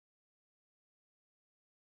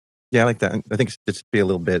Yeah, I like that. I think it should just be a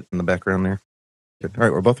little bit in the background there. Good. All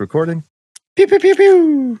right, we're both recording. Pew, pew, pew,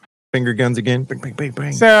 pew. Finger guns again. Bang, bang, bang,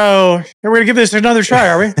 bang. So, we're going to give this another try,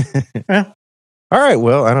 are we? Yeah. All right,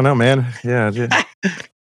 well, I don't know, man. Yeah.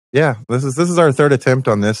 Yeah, this is our third attempt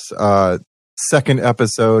on this second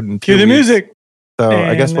episode. In 2 Cue the weeks. music. So And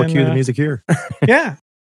I guess we'll then, cue the music here. Yeah.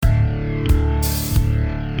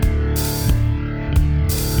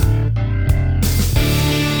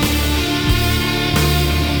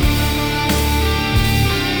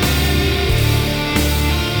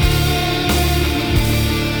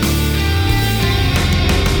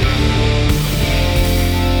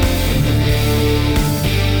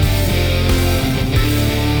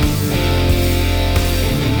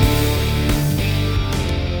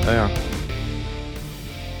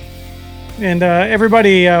 And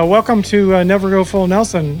everybody, welcome to Never Go Full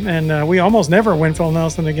Nelson. And we almost never win full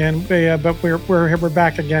Nelson again, but we're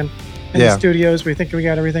back again in the studios. We think we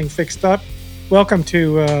got everything fixed up. Welcome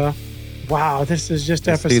to wow, this is just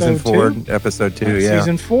episode season 4, 2. episode 2. Yeah,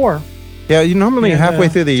 season 4. Yeah, you normally halfway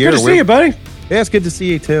through the year. Good to see you, buddy. Yeah, it's good to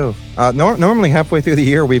see you too. Normally halfway through the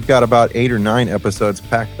year, we've got about 8 or 9 episodes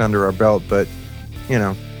packed under our belt, but you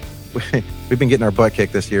know. We've been getting our butt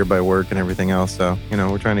kicked this year by work and everything else, so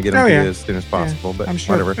we're trying to get them to you as soon as possible. But I'm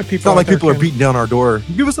sure whatever. It's not like people are beating down our door.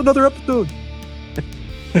 Give us another episode.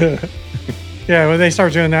 Yeah, when they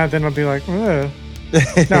start doing that, then I'll be like, no,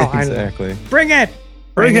 exactly. Bring it.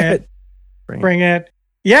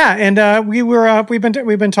 Yeah, and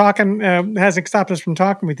we've been talking. Hasn't stopped us from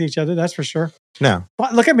talking with each other. That's for sure. No,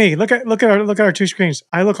 but look at me. Look at our two screens.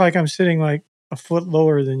 I look like I'm sitting like a foot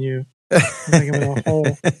lower than you. Like I'm in a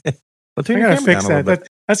hole. Well, I gotta fix that.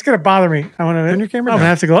 That's gonna bother me. I want to turn your camera. I'm gonna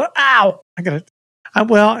have to go. Ow!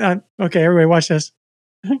 Okay, everybody, watch this.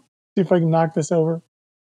 See if I can knock this over.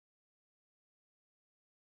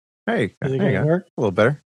 Hey, there you go. Work? A little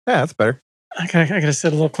better. Yeah, that's better. I gotta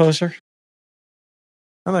sit a little closer.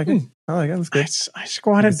 I like it. That's good. I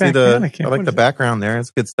squatted back down. I like the background there.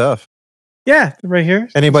 It's good stuff. Yeah, right here.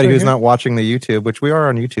 Anybody who's not watching the YouTube, which we are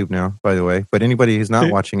on YouTube now, by the way, but anybody who's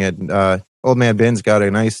not watching it, Old Man Ben's got a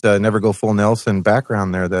nice Never Go Full Nelson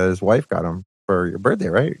background there that his wife got him for your birthday,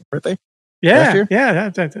 right? Yeah, yeah.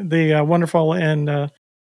 The wonderful and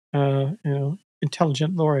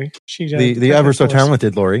intelligent Lori. She the ever so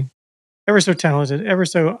talented Lori. Ever so talented, ever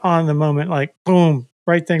so on the moment, like boom,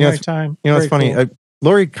 right thing, right time. It's funny. Cool.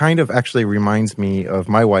 Lori kind of actually reminds me of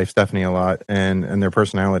my wife, Stephanie, a lot, and their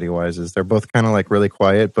personality-wise is they're both kind of like really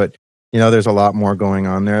quiet, but there's a lot more going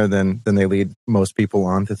on there than they lead most people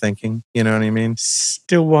on to thinking. You know what I mean?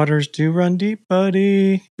 Still waters do run deep,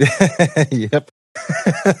 buddy. Yep.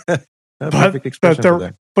 Perfect expression for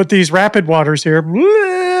that. But these rapid waters here,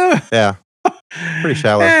 yeah, pretty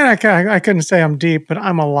shallow. Man, I couldn't say I'm deep, but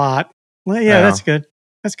I'm a lot. Well, yeah, that's good.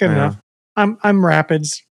 That's good enough. I'm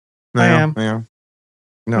rapids. I am. Yeah.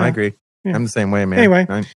 No, I agree. Yeah. I'm the same way, man. Anyway,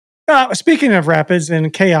 speaking of rapids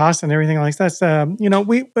and chaos and everything like that, we're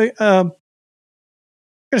going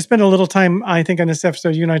to spend a little time, I think, on this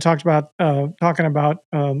episode. You and I talked about talking about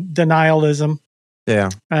denialism. Yeah.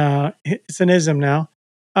 It's an ism now.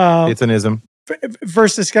 It's an ism.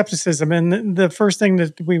 Versus skepticism. And the first thing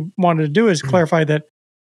that we wanted to do is clarify that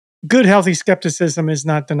good, healthy skepticism is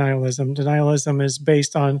not denialism. Denialism is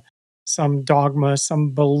based on some dogma,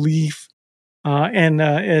 some belief.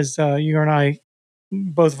 As you and I,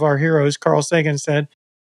 both of our heroes, Carl Sagan said,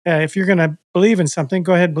 if you're going to believe in something,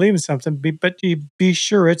 go ahead and believe in something, but you be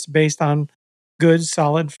sure it's based on good,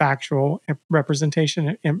 solid, factual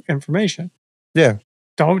representation and information. Yeah.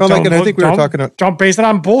 Don't base it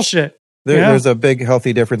on bullshit. There's a big,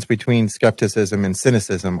 healthy difference between skepticism and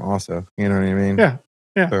cynicism also. You know what I mean? Yeah.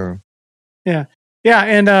 Yeah. So. Yeah. Yeah.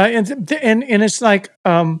 And it's like,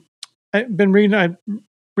 I've been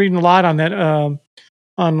reading a lot on that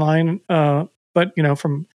online, but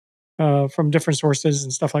from different sources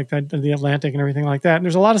and stuff like that, the Atlantic and everything like that. And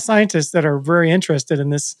there's a lot of scientists that are very interested in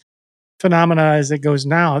this phenomena as it goes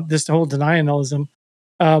now, this whole denialism.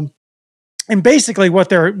 And basically, what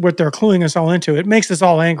they're cluing us all into, it makes us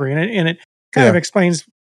all angry, and it kind of explains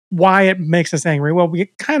why it makes us angry. Well, we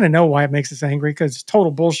kind of know why it makes us angry because it's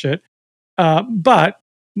total bullshit. But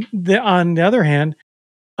on the other hand,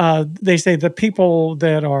 they say the people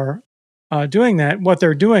that are doing that, what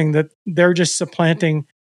they're doing, that they're just supplanting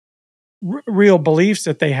real beliefs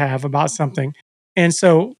that they have about something. And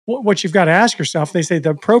so what you've got to ask yourself, they say the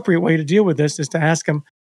appropriate way to deal with this is to ask them,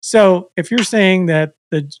 so if you're saying that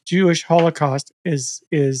the Jewish Holocaust is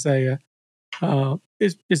a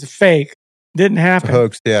fake, didn't happen. It's a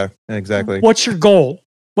hoax, yeah, exactly. What's your goal?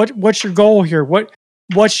 What's your goal here?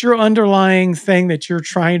 What's your underlying thing that you're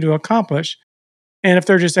trying to accomplish? And if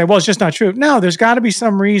they're just saying, well, it's just not true. No, there's got to be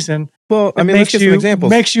some reason. Well, I mean, let's get some examples.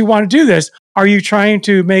 Makes you want to do this. Are you trying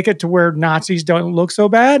to make it to where Nazis don't look so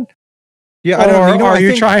bad? Yeah, I don't know. Are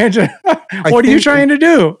you trying to? What are you trying to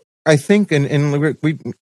do? I think,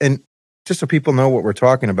 and just so people know what we're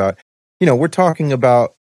talking about, we're talking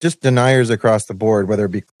about just deniers across the board, whether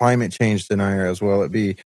it be climate change deniers, well, it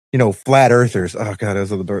be flat earthers. Oh God,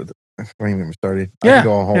 those are the don't even get me started. I can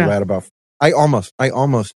go a whole rat about. I almost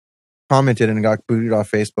commented and got booted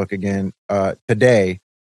off Facebook again today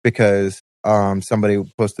because somebody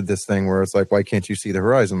posted this thing where it's like, why can't you see the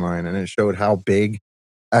horizon line? And it showed how big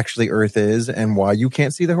actually Earth is and why you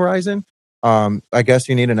can't see the horizon. I guess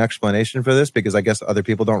you need an explanation for this because I guess other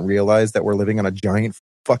people don't realize that we're living on a giant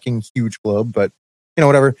fucking huge globe, but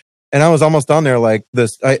whatever. And I was almost on there like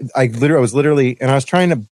this. I was literally, and I was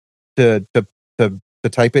trying to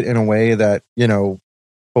type it in a way that,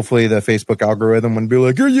 hopefully the Facebook algorithm wouldn't be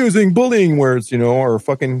like, you're using bullying words, or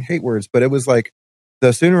fucking hate words. But it was like,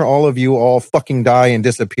 the sooner all of you all fucking die and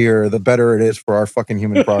disappear, the better it is for our fucking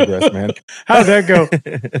human progress, man. How'd that go?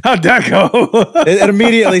 It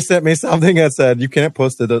immediately sent me something that said, you can't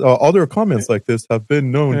post it. Other comments like this have been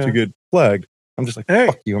known to get flagged. I'm just like,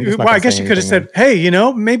 fuck you. I'm just not I guess you could have said, hey,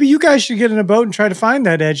 maybe you guys should get in a boat and try to find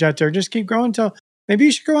that edge out there. Just keep growing till maybe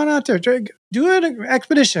you should go on out there. Do an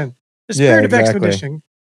expedition. The spirit of expedition.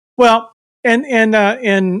 Well,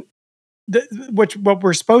 what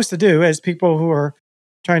we're supposed to do as people who are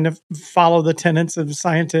trying to follow the tenets of the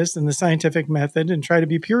scientists and the scientific method and try to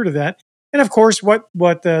be pure to that. And of course, what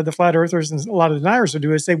the flat earthers and a lot of deniers will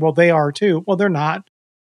do is say, well, they are too. Well, they're not.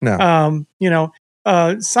 No.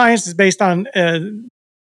 Science is based on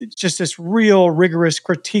just this real rigorous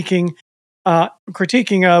critiquing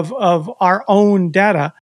of our own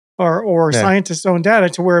data or scientists' own data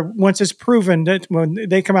to where once it's proven that when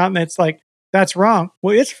they come out and it's like, that's wrong.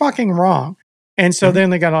 Well, it's fucking wrong. And so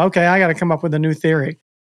then they got, okay, I got to come up with a new theory.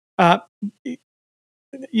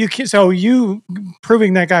 You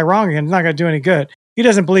proving that guy wrong again is not going to do any good. He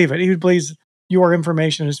doesn't believe it. He believes your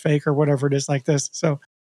information is fake or whatever it is like this. So,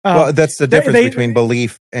 well, that's the difference between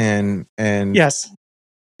belief and yes,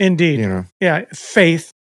 indeed.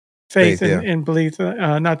 Faith and belief.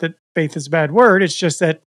 Not that faith is a bad word. It's just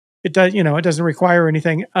that it does. It doesn't require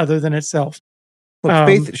anything other than itself. Look,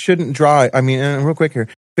 faith shouldn't drive. I mean, and real quick here,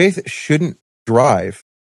 faith shouldn't drive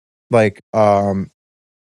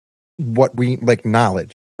what we like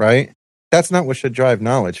knowledge, right? That's not what should drive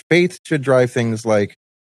knowledge. Faith should drive things like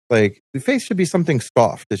faith should be something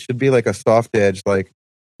soft. It should be like a soft edge. Like,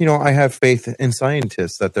 I have faith in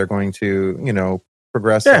scientists that they're going to,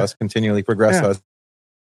 progress us, continually progress us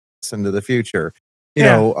into the future.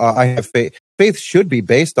 I have faith. Faith should be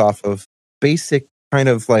based off of basic kind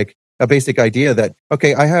of like a basic idea that,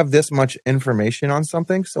 okay, I have this much information on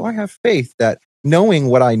something. So I have faith that knowing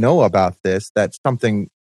what I know about this, that's something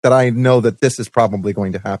that I know that this is probably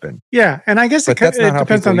going to happen. Yeah. And I guess it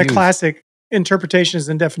depends on the classic interpretations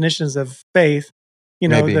and definitions of faith.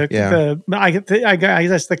 I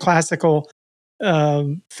guess the classical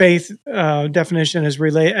faith definition is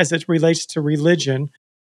as it relates to religion.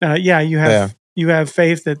 You have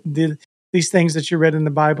faith that these things that you read in the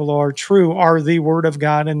Bible are true, are the word of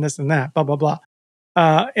God, and this and that, blah, blah, blah.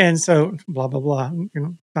 And so, blah, blah, blah.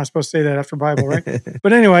 Not supposed to say that after Bible, right?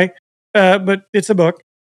 But anyway, but it's a book.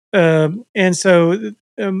 And so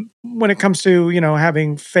when it comes to,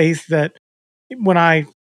 having faith that when I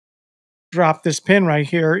drop this pin right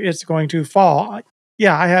here, it's going to fall.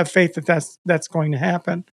 Yeah, I have faith that that's going to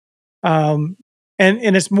happen. And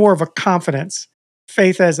it's more of a confidence,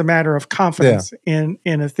 faith as a matter of confidence in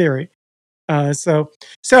a theory. But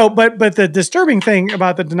the disturbing thing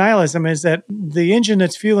about the denialism is that the engine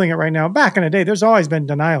that's fueling it right now, back in the day, there's always been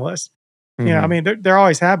denialists. Mm-hmm. There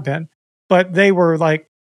always have been, but they were like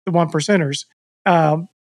the 1%ers.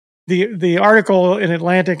 The article in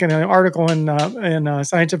Atlantic and an article in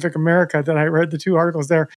Scientific America that I read, the two articles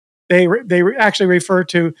there, they actually refer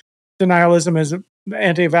to denialism as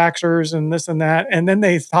anti-vaxxers and this and that, and then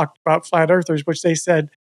they talked about flat earthers, which they said.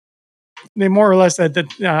 They more or less said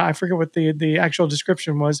that I forget what the actual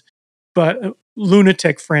description was, but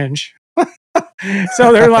lunatic fringe.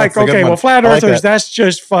 So they're like, okay, well, flat earthers, that's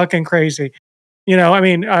just fucking crazy.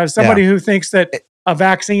 Somebody who thinks that a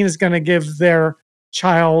vaccine is going to give their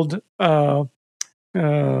child autism,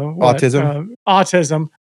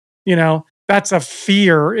 that's a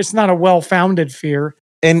fear. It's not a well-founded fear,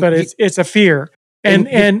 but it's a fear,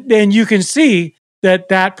 and you can see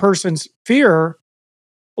that person's fear.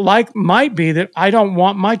 Might be that I don't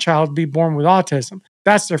want my child to be born with autism.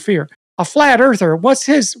 That's their fear. A flat earther, what's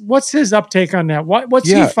his uptake on that? What's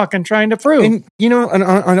he fucking trying to prove? And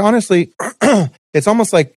honestly, it's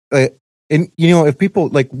almost like, and if people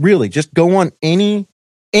like really just go on any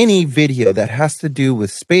video that has to do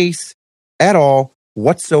with space at all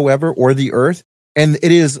whatsoever or the Earth, and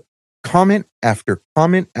it is comment after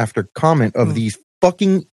comment after comment of these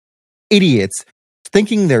fucking idiots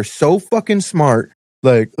thinking they're so fucking smart.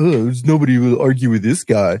 Like, there's nobody will argue with this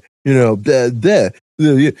guy, sheeple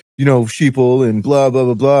and blah blah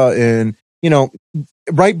blah blah, and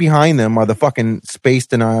right behind them are the fucking space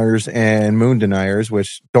deniers and moon deniers,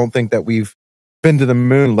 which don't think that we've been to the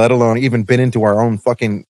moon, let alone even been into our own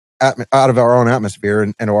fucking out of our own atmosphere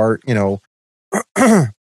and our, so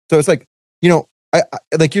it's like, I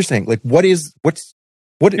like you're saying, like, what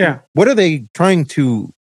are they trying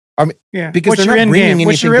to, I mean, because what's they're your not bringing game?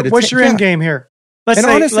 anything What's your end game here?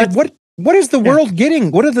 Honestly, what is the world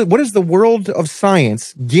getting? What is the world of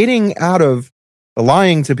science getting out of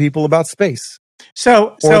lying to people about space?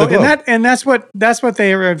 So that's what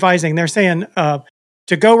they are advising. They're saying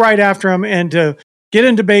to go right after them and to get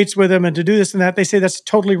in debates with them and to do this and that. They say that's a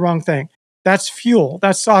totally wrong thing. That's fuel.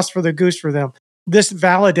 That's sauce for the goose for them. This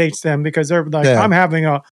validates them because they're like, I'm having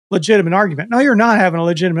a legitimate argument. No, you're not having a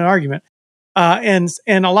legitimate argument. And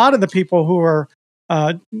a lot of the people who are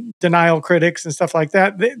denial critics and stuff like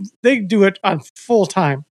that, they do it on full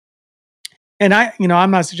time. And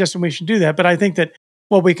I'm not suggesting we should do that, but I think that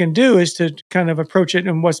what we can do is to kind of approach it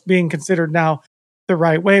in what's being considered now the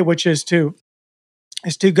right way, which is to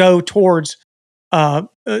go towards what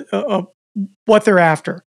they're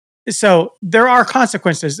after. So there are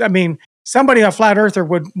consequences. I mean, somebody, a flat earther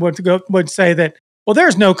would say that, well,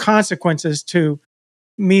 there's no consequences to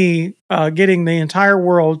me getting the entire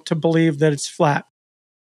world to believe that it's flat.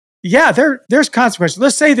 Yeah, there's consequences.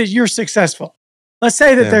 Let's say that you're successful. Let's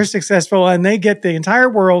say that they're successful and they get the entire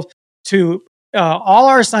world to all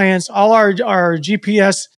our science, all our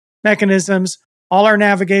GPS mechanisms, all our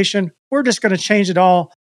navigation. We're just going to change it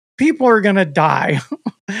all. People are going to die.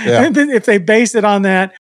 And if they base it on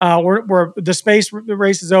that, we're the space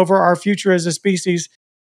race is over. Our future as a species,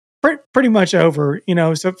 pretty much over.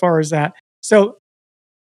 So far as that. So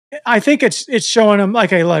I think it's showing them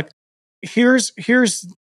like, hey, look, here's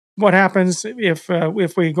what happens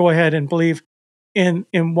if we go ahead and believe in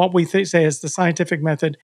what we say is the scientific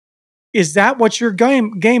method. Is that what your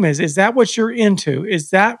game is? Is that what you're into? Is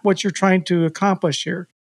that what you're trying to accomplish here?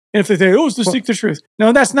 And if they say, it's to seek the truth.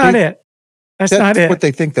 No, that's not it. That's not it. What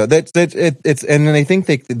they think, though. It's and then they think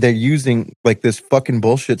they're using like this fucking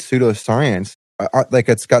bullshit pseudoscience. Like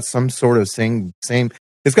it's got some sort of same.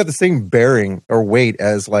 It's got the same bearing or weight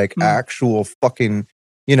as like actual fucking,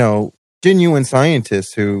 genuine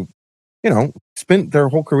scientists who, spent their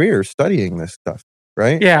whole career studying this stuff.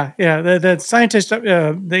 Right? Yeah. The scientists,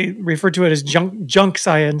 they refer to it as junk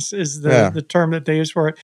science is the term that they use for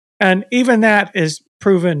it. And even that is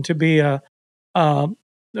proven to be a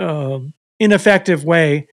ineffective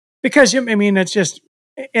way because, it's just,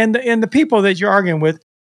 and the people that you're arguing with,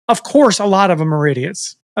 of course, a lot of them are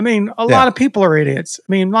idiots. A lot of people are idiots.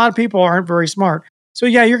 A lot of people aren't very smart. So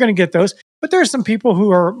yeah, you're going to get those. But there's some people who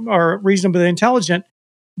are reasonably intelligent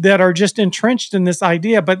that are just entrenched in this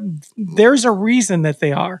idea, but there's a reason that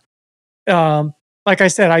they are. Like I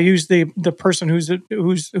said, I use the person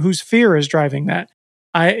whose fear is driving that.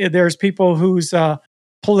 There's people whose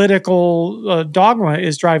political dogma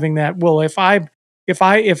is driving that. Well,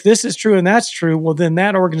 if this is true and that's true, well, then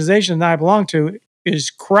that organization that I belong to is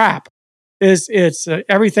crap. It's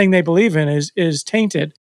everything they believe in is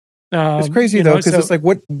tainted. It's crazy though, because it's like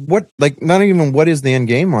what like not even what is the end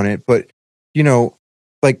game on it, but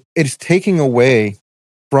like it's taking away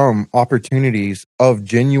from opportunities of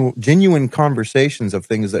genuine conversations of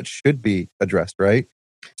things that should be addressed, right?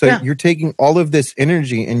 So you're taking all of this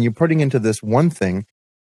energy and you're putting into this one thing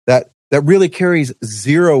that really carries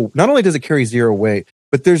zero. Not only does it carry zero weight,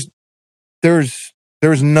 but there's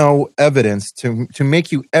no evidence to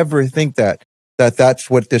make you ever think that's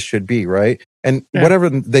what this should be, right? And whatever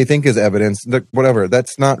they think is evidence, whatever,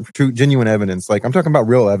 that's not true, genuine evidence. Like I'm talking about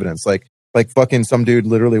real evidence, like fucking some dude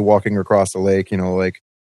literally walking across a lake, like,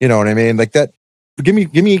 you know what I mean? Like that, give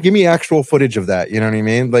me actual footage of that. You know what I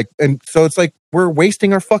mean? Like, and so it's like, we're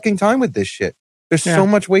wasting our fucking time with this shit. There's so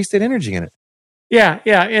much wasted energy in it. Yeah.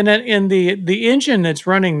 And then the engine that's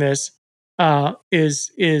running this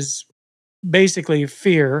is basically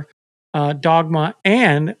fear, dogma,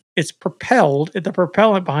 and it's propelled. The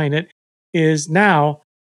propellant behind it is now,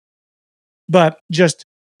 but just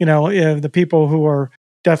the people who are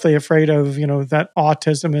deathly afraid of that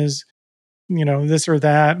autism is this or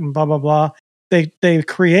that and blah blah blah. They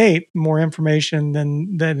create more information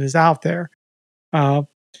than is out there.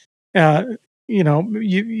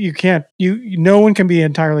 you can't, no one can be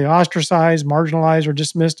entirely ostracized, marginalized, or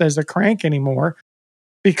dismissed as a crank anymore,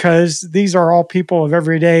 because these are all people of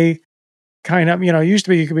everyday kind of, it used to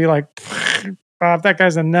be, you could be like, Bob, that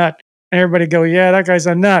guy's a nut. And everybody go, yeah, that guy's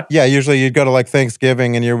a nut. Yeah, usually you'd go to like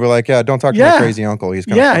Thanksgiving and you'd be like, yeah, don't talk to my Yeah. crazy uncle. He's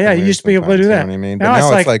kind of Yeah, fucking you weird used to be able to do sometimes, you know that. what I mean? But Now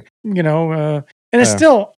now it's it's like, and it's yeah.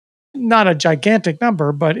 still not a gigantic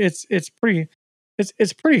number, but it's pretty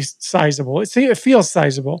sizable. It feels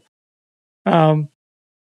sizable. You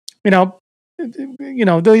know,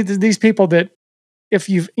 these people that, if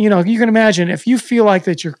you can imagine, if you feel like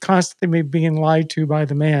that you're constantly being lied to by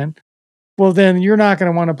the man, well, then you're not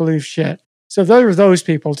going to want to believe shit. So there are those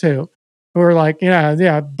people too, who are like,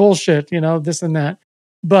 yeah, bullshit, this and that.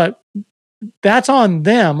 But that's on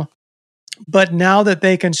them. But now that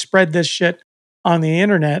they can spread this shit on the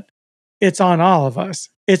internet, it's on all of us.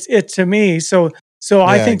 It's to me. So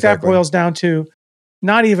I Yeah, think that exactly. boils down to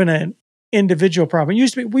not even an individual problem. It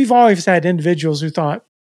used to be, we've always had individuals who thought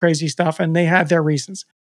crazy stuff, and they had their reasons,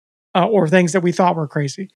 or things that we thought were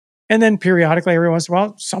crazy. And then periodically, every once in a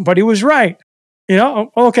while, somebody was right.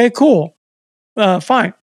 Okay, cool,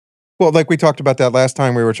 fine. Well, like we talked about that last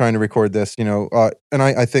time we were trying to record this, and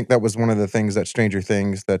I think that was one of the things that Stranger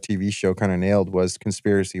Things, that TV show, kind of nailed, was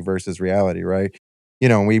conspiracy versus reality, right?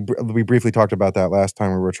 And we briefly talked about that last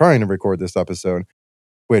time we were trying to record this episode,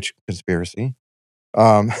 which conspiracy.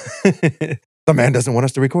 The man doesn't want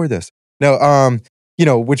us to record this. No,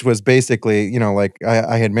 which was basically, like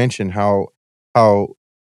I had mentioned how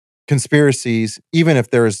conspiracies, even if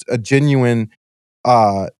there's a genuine,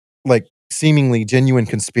 like seemingly genuine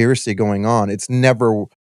conspiracy going on, it's never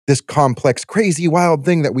this complex, crazy, wild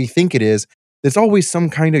thing that we think it is. There's always some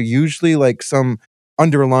kind of, usually like some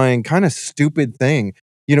underlying kind of stupid thing,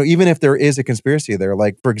 even if there is a conspiracy there,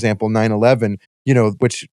 like for example, 9/11,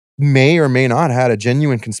 which may or may not had a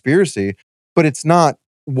genuine conspiracy, but it's not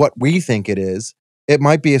what we think it is. It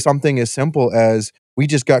might be something as simple as we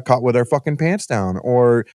just got caught with our fucking pants down,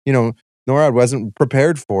 or, NORAD wasn't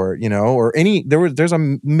prepared for it, or there's a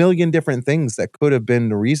million different things that could have been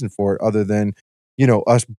the reason for it, other than,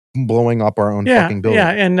 us blowing up our own fucking building.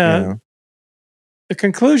 And the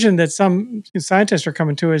conclusion that some scientists are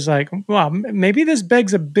coming to is like, well, maybe this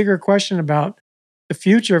begs a bigger question about the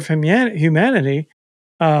future of humanity.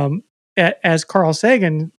 As Carl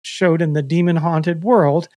Sagan showed in The Demon Haunted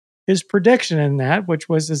World, his prediction in that, which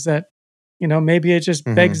is that, maybe it just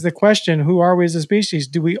begs the question, who are we as a species?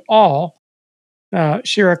 Do we all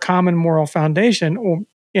share a common moral foundation?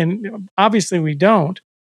 And obviously we don't.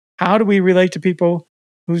 How do we relate to people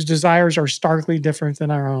whose desires are starkly different than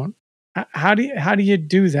our own? How do you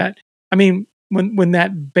do that? I mean, when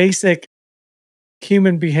that basic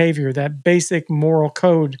human behavior, that basic moral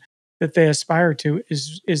code that they aspire to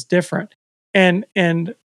is different. And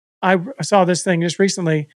I saw this thing just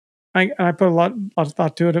recently. I put a lot of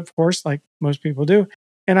thought to it, of course, like most people do.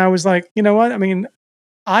 And I was like, you know what? I mean,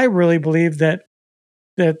 I really believe that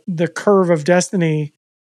the curve of destiny,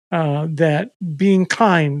 that being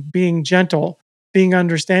kind, being gentle, being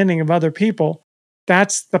understanding of other people,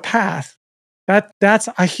 that's the path. That's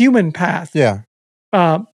a human path. Yeah.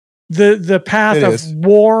 The path It of is.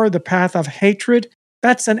 war, the path of hatred,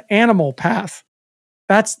 that's an animal path.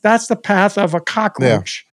 That's the path of a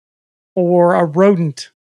cockroach or a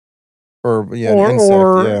rodent. Or an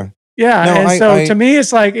insect, yeah. No, And so to me,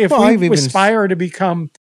 it's like, if we even aspire to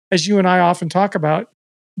become, as you and I often talk about,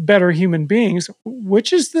 better human beings,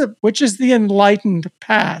 which is the enlightened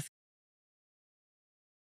path?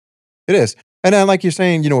 It is. And then, like you're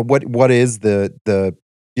saying, what is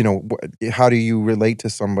how do you relate to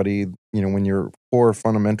somebody, when your core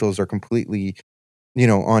fundamentals are completely,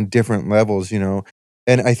 on different levels,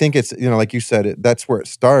 And I think it's, like you said, that's where it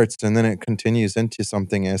starts, and then it continues into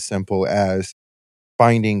something as simple as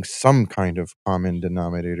finding some kind of common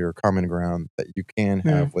denominator, common ground that you can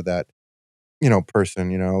have with that,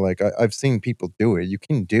 person, like I've seen people do it. You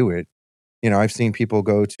can do it. I've seen people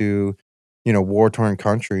go to, war-torn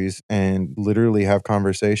countries and literally have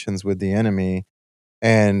conversations with the enemy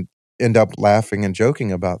and end up laughing and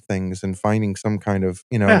joking about things and finding some kind of,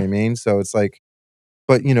 what I mean? So it's like,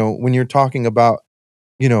 but, when you're talking about,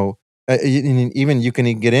 even you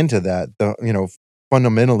can get into that, the,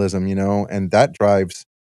 fundamentalism, and that drives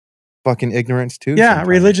fucking ignorance too. Yeah,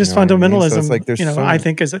 religious what I mean? So fundamentalism, it's like there's I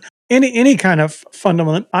think is any kind of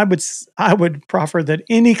fundamental. I would proffer that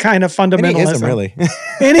any kind of fundamentalism, any ism, really,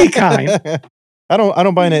 any kind. I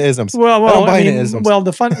don't buy into isms. Well, I don't buy into isms. Well,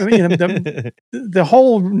 the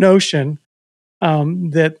whole notion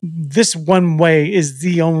that this one way is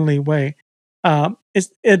the only way.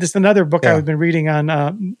 It's another book I've been reading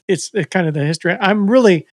on. It's kind of the history. I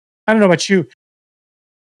don't know about you.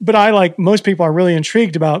 but I, like most people, are really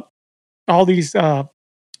intrigued about all these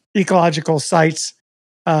ecological sites,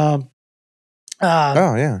 um,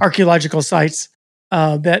 Oh yeah. archaeological sites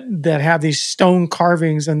that have these stone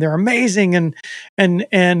carvings, and they're amazing,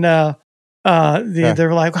 Yeah.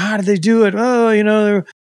 they're like, how did they do it? Oh, they're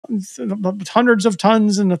hundreds of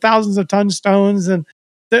tons and thousands of ton stones, and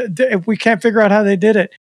we can't figure out how they did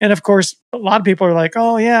it. And of course, a lot of people are like,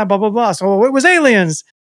 oh yeah, blah blah blah. So it was aliens.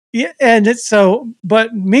 Yeah, and it's so.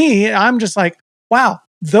 But me, I'm just like, wow,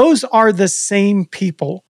 those are the same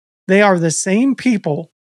people. They are the same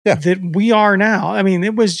people Yeah. that we are now. I mean,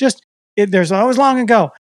 it was just there's always long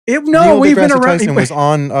ago. Neil We've been deGrasse around. Tyson was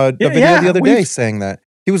on a video the other day saying that.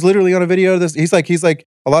 He was literally on a video of this. He's like,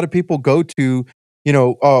 a lot of people go to,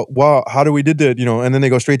 well, how do we did that, and then they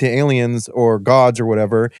go straight to aliens or gods or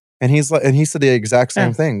whatever. And he said the exact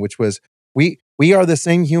same thing, which was, we are the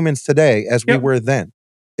same humans today as we were then.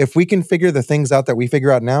 If we can figure the things out that we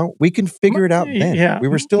figure out now, we can figure it out then. Yeah. We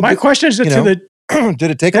were still. My question is to the.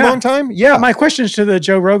 Did it take a long time? Yeah. My question is to the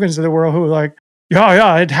Joe Rogans of the world who are like,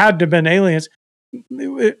 yeah, it had to have been aliens.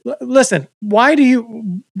 Listen, why do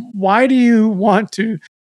you want to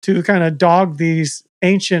kind of dog these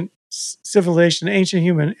ancient civilization, ancient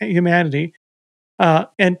humanity,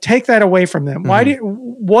 and take that away from them?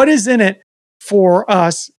 Mm-hmm. What is in it for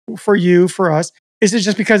us, for you, for us? Is it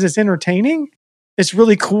just because it's entertaining? It's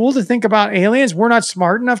really cool to think about aliens. We're not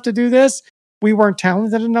smart enough to do this. We weren't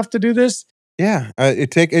talented enough to do this. Yeah,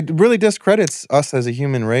 it really discredits us as a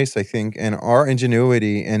human race, I think, and our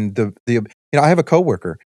ingenuity and I have a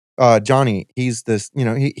coworker, Johnny. He's this,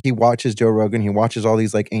 he watches Joe Rogan. He watches all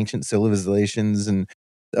these like ancient civilizations and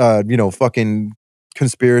fucking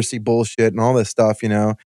conspiracy bullshit and all this stuff,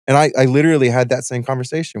 And I literally had that same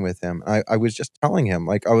conversation with him. I was just telling him,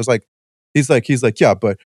 like, I was like, he's like, yeah,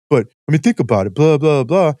 but I mean, think about it, blah blah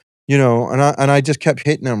blah. And I just kept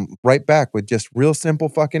hitting him right back with just real simple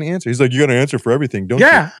fucking answers. He's like, you got an answer for everything, don't you?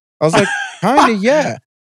 I was like, kind of, yeah.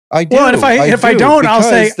 I do. Well, and if I don't, I'll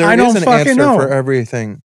say I don't fucking know for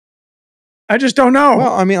everything. I just don't know.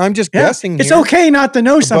 Well, I mean, I'm just guessing. It's okay not to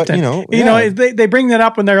know something. But, they bring that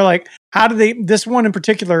up when they're like, how do they? This one in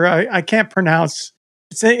particular, I can't pronounce.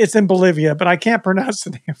 It's in Bolivia, but I can't pronounce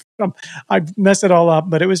the name. I mess it all up.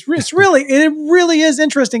 But it really is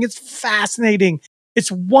interesting. It's fascinating. It's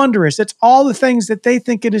wondrous. It's all the things that they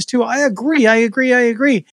think it is too. I agree.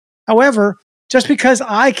 However, just because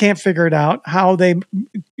I can't figure it out, how they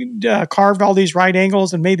carved all these right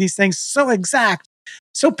angles and made these things so exact,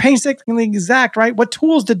 so painstakingly exact, right? What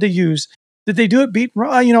tools did they use? Did they do it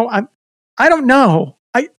I don't know.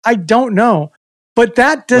 I don't know. But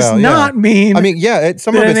that does not mean. I mean, yeah,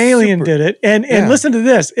 some of an alien did it. And listen to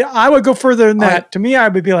this. I would go further than that. To me, I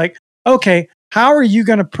would be like, okay, how are you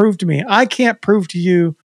going to prove to me? I can't prove to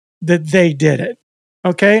you that they did it.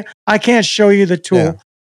 Okay? I can't show you the tool. Yeah.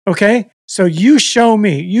 Okay? So you show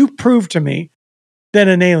me, you prove to me that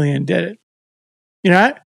an alien did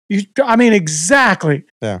it. Exactly.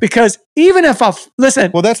 Yeah. Because even if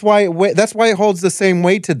listen. Well, that's why it holds the same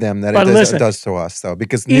weight to them that it does to us, though.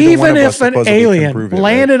 Because neither even one of if us an alien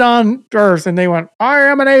landed on Earth and they went, I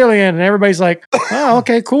am an alien, and everybody's like, oh,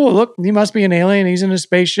 okay, cool. Look, he must be an alien. He's in a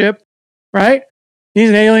spaceship. Right? He's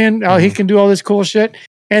an alien. Oh, he can do all this cool shit.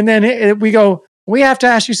 And then we go, we have to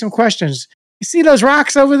ask you some questions. You see those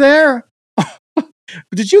rocks over there?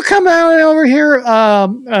 Did you come out over here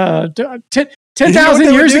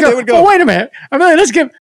 10,000 years ago? They would go, oh, wait a minute. I mean, let's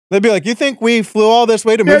get. They'd be like, you think we flew all this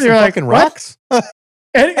way to move some fucking rocks? and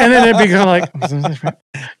then it'd be kind of like,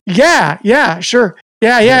 yeah, sure.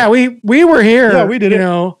 Yeah, we were here. Yeah, we did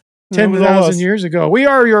 10,000 years ago. We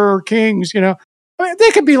are your kings, I mean,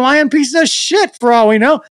 they could be lying pieces of shit for all we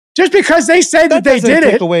know. Just because they say that they did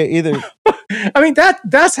it. Away either. I mean,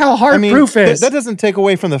 that's how hard proof is. That doesn't take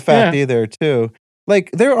away from the fact either, too.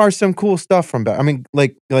 Like, there are some cool stuff from back. I mean,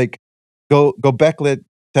 like Göbekli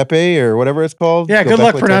Tepe or whatever it's called. Yeah, good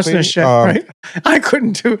luck pronouncing this shit, right? I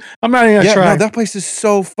couldn't do. I'm not even gonna try. No, that place is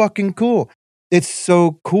so fucking cool. It's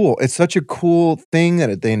so cool. It's such a cool thing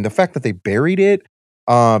the fact that they buried it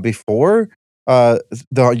before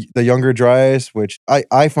the Younger Dryas, which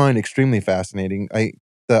I find extremely fascinating.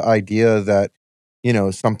 The idea that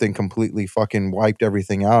something completely fucking wiped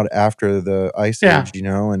everything out after the Ice Age,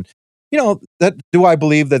 and that do I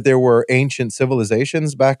believe that there were ancient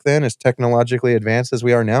civilizations back then as technologically advanced as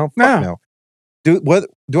we are now? Fuck no.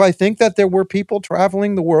 Do I think that there were people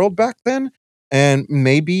traveling the world back then, and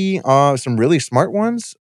maybe some really smart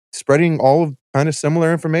ones spreading all of kind of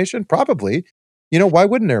similar information? Probably. Why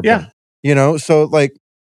wouldn't there be? So like,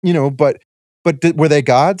 but were they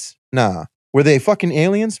gods? Nah. Were they fucking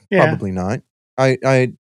aliens? Probably not.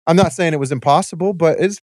 I'm not saying it was impossible, but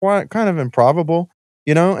it's kind of improbable,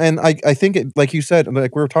 you know? And I think it, like you said,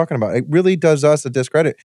 like we were talking about, it really does us a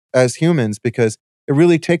discredit as humans because it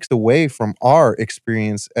really takes away from our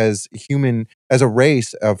experience as human, as a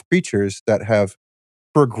race of creatures that have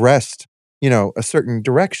progressed, a certain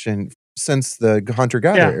direction since the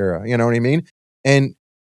hunter-gatherer Yeah. era, you know what I mean? And,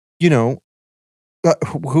 you know,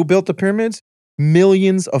 who built the pyramids?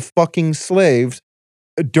 Millions of fucking slaves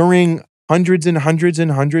during hundreds and hundreds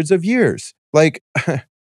and hundreds of years. Like,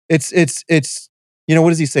 it's what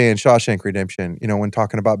does he say in Shawshank Redemption, when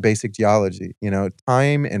talking about basic geology,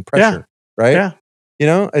 time and Yeah. pressure, right?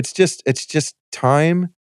 Yeah. It's just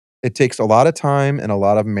time. It takes a lot of time and a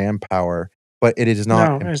lot of manpower, but it is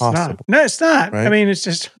not No, it's not. impossible, No, it's not. I right? mean, it's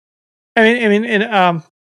just. And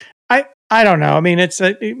I don't know. I mean,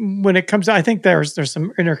 when it comes, I think there's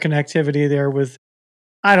some interconnectivity there with.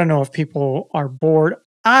 I don't know if people are bored.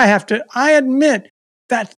 I admit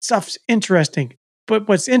that stuff's interesting, but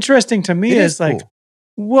what's interesting to me It is is like, cool.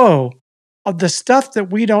 whoa, the stuff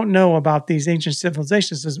that we don't know about these ancient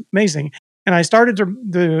civilizations is amazing. And I've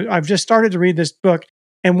just started to read this book,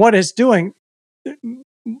 and what it's doing,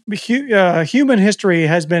 human history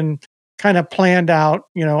has been kind of planned out.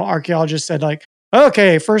 Archaeologists said like,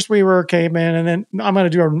 okay, first we were cavemen, and then I'm going to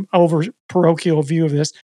do an over parochial view of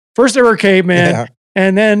this. First they were cavemen, Yeah.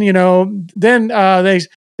 and then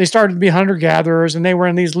they started to be hunter gatherers, and they were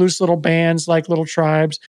in these loose little bands like little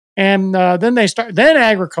tribes. And then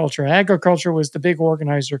agriculture. Agriculture was the big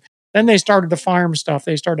organizer. Then they started to farm stuff.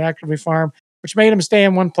 They started actively farm, which made them stay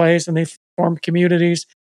in one place, and they formed communities.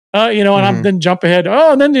 And I'm Mhm. then jump ahead.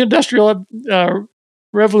 Oh, and then the industrial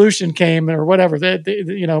revolution came, or whatever.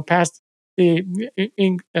 Past the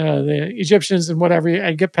Egyptians and whatever.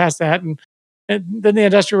 I get past that, and then the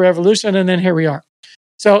industrial revolution, and then here we are.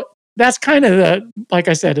 So that's kind of like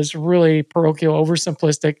I said, it's really parochial,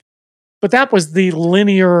 oversimplistic. But that was the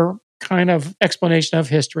linear kind of explanation of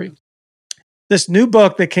history. This new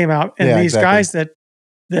book that came out, and Yeah, these exactly. guys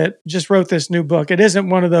that just wrote this new book, it isn't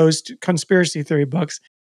one of those conspiracy theory books.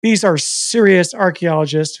 These are serious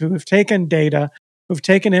archaeologists who have taken data, who've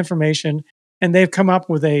taken information, and they've come up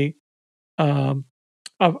with um,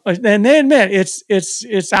 and they admit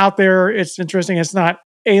it's out there. It's interesting. It's not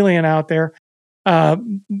alien out there, but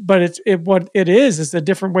what it is a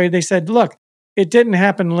different way. They said, look, it didn't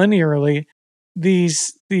happen linearly.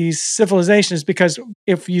 These civilizations, because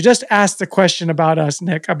if you just ask the question about us,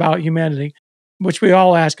 Nick, about humanity, which we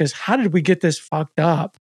all ask is, how did we get this fucked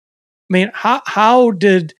up? I mean, how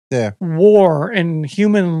did Yeah. war and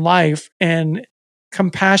human life and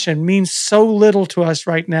compassion mean so little to us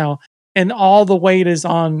right now, and all the weight is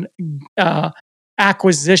on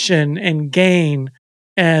acquisition and gain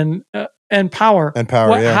and power? And power,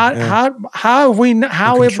 What? yeah, yeah. And How have we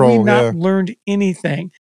control, not yeah. learned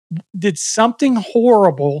anything? Did something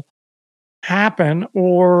horrible happen,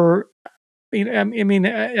 or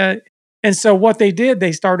and so what they did,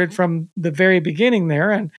 they started from the very beginning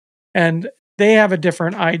there, and they have a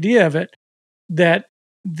different idea of it, that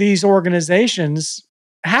these organizations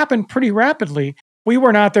happen pretty rapidly. We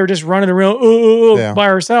were not there just running around Yeah. by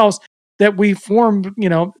ourselves. That we formed,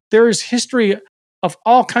 there is history of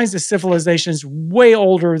all kinds of civilizations way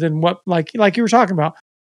older than what, like you were talking about,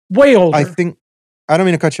 way I older. think I don't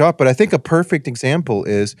mean to cut you off, but I think a perfect example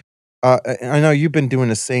is, I know you've been doing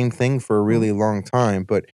the same thing for a Mhm. really long time,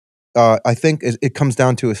 but, I think it comes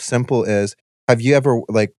down to as simple as, have you ever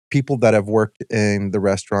like, people that have worked in the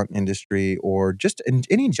restaurant industry or just in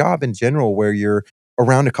any job in general where you're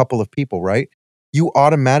around a couple of people, right? You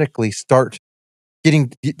automatically start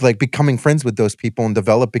like, becoming friends with those people and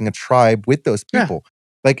developing a tribe with those Yeah, people.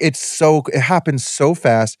 Like, it happens so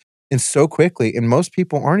fast and so quickly, and most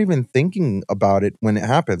people aren't even thinking about it when it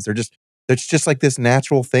happens. It's just like this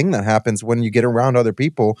natural thing that happens when you get around other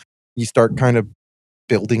people. You start kind of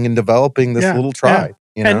building and developing this yeah, little yeah. tribe,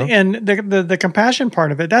 you And know? and the compassion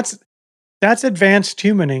part of it, that's advanced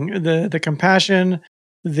humaning. The compassion,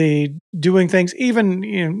 the doing things, even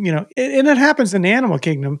and it happens in the animal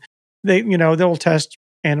kingdom. They'll test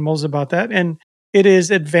animals about that, and it is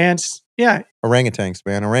advanced. Yeah, Orangutans,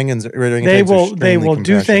 man. they Orangutans are will they extremely will do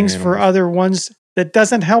compassionate things for animals. other ones that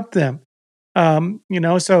doesn't help them.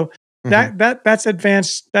 So Mhm. that's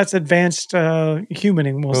advanced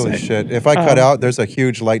humaning, we'll Holy say. shit. If I cut Um, out, there's a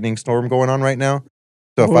huge lightning storm going on right now.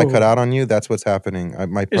 So if I cut whoa, out on you, that's what's happening. as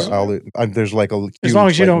There's like a as long huge as you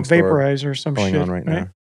lightning don't storm vaporize or some going on shit, right right? now.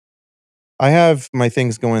 I have my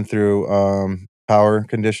things going through, power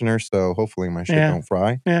conditioner, so hopefully my shit Yeah, don't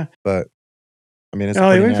fry, yeah. but, I mean, it's a Oh,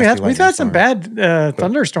 pretty nasty we've lightning had some storm, bad but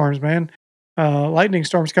thunderstorms, man. Lightning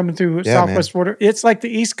storms coming through yeah, man. Southwest Florida. It's like the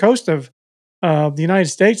East Coast of the United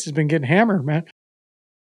States has been getting hammered, man.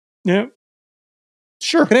 Yeah,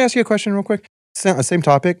 sure. Can I ask you a question real quick? Same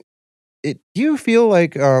topic. Do you feel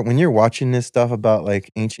like when you're watching this stuff about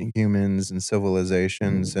like ancient humans and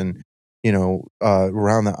civilizations and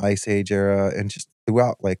around the Ice Age era and just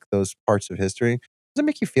throughout like those parts of history, does it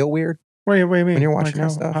make you feel weird What do you when mean? you're Like watching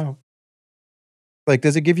that stuff? how? Like,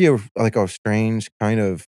 does it give you like a strange kind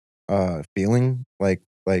of feeling, like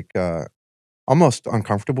almost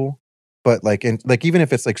uncomfortable? But like even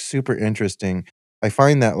if it's like super interesting, I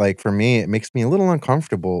find that like for me, it makes me a little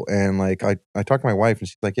uncomfortable. And like I talk to my wife, and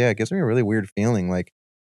she's like, "Yeah, it gives me a really weird feeling, like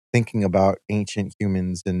thinking about ancient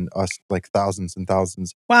humans and us like thousands and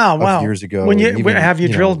thousands Wow, of wow. years ago, When and even have you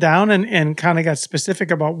drilled down and kind of got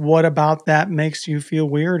specific about what about that makes you feel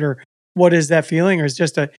weird, or what is that feeling, or it's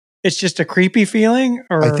just a creepy feeling,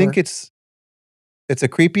 I think or it's a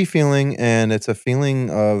creepy feeling, and it's a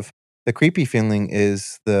feeling of the creepy feeling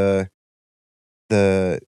is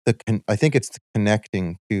I think it's the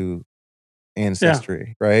connecting to yeah,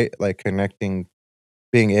 ancestry, right? Like connecting,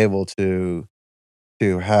 being able to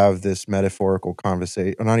have this metaphorical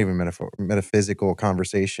conversation, or not even metaphysical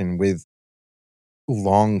conversation with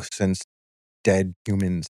long since dead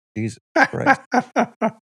humans. Jesus Christ.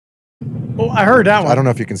 oh, I heard that I don't one. know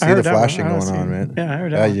if you can I see the heard that one. flashing I going see. on, man. Yeah, I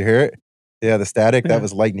heard that one. You hear it? Yeah, the static, that Yeah.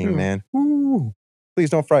 was lightning, Ooh, man. Woo. Please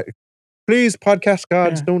don't fry. Please, podcast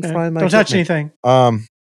gods, yeah, don't yeah. fry my Don't touch equipment. anything. Um,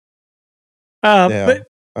 yeah.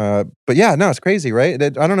 But But yeah, no, it's crazy, right? I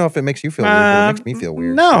don't know if it makes you feel weird, but it makes me feel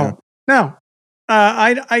weird. Yeah. no, no.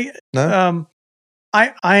 No?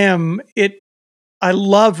 I am it. I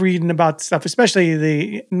love reading about stuff, especially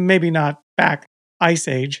the maybe not back Ice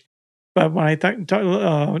Age, but when I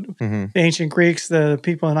Mm-hmm. the ancient Greeks, the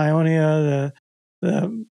people in Ionia,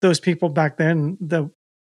 those people back then, the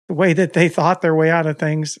way that they thought their way out of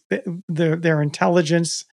things, their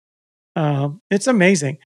intelligence, it's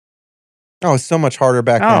amazing. Oh, it's so much harder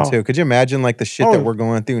back then Oh, too. Could you imagine like the shit that oh, we're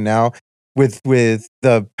going through now with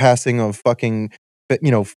the passing of fucking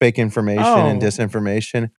fake information and oh.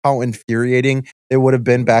 disinformation? How infuriating it would have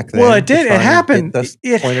been back Well, then it to did. It try and get happened. this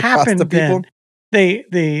It point across to happened then. people.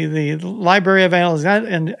 The Library of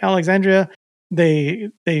Alexandria. They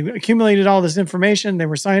accumulated all this information. They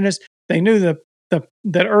were scientists. They knew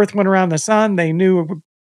that Earth went around the sun. They knew,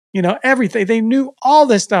 everything. They knew all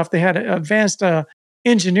this stuff. They had advanced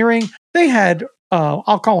engineering. They had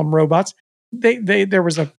I'll call them robots. There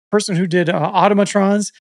was a person who did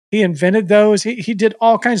automatrons. He invented those. He did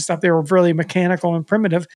all kinds of stuff. They were really mechanical and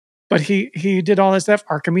primitive, but he did all that stuff.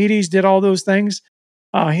 Archimedes did all those things.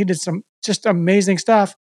 He did some just amazing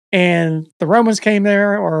stuff. And the Romans came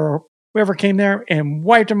there, or whoever came there, and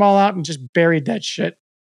wiped them all out and just buried that shit.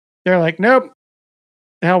 They're like, nope,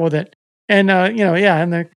 the hell with it. And yeah,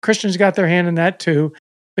 and the Christians got their hand in that too,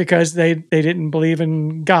 because they didn't believe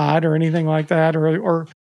in God or anything like that, or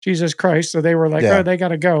Jesus Christ. So they were like, oh, Yeah. they got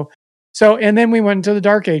to go. So and then we went into the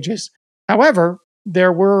Dark Ages. However,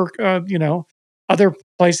 there were other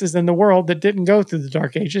places in the world that didn't go through the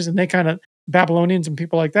Dark Ages, and they kind of Babylonians and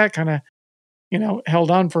people like that kind of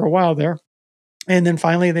held on for a while there, and then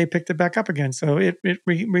finally they picked it back up again. So it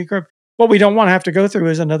regrew. What we don't want to have to go through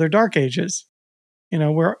is another Dark Ages,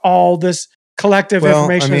 where all this collective Well, I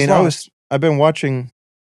information is mean, lost. I've been watching.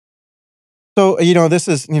 So, this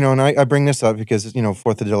is, and I bring this up because,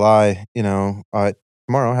 4th of July,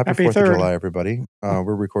 tomorrow, happy Happy 4th of third. July, everybody.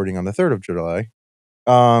 We're recording on the 3rd of July.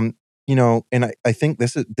 Um, and I think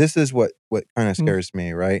this is what kind of Mm, scares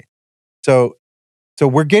me, right? So,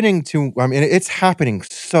 we're getting to, I mean, it's happening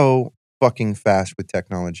so fucking fast with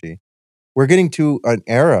technology. We're getting to an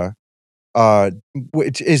era, uh,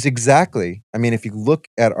 which is exactly, I mean, if you look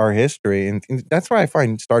at our history, and that's why I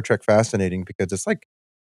find Star Trek fascinating, because it's like,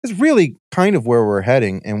 it's really kind of where we're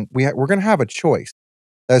heading, and we're going to have a choice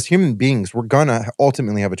as human beings. We're going to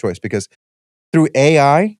ultimately have a choice, because through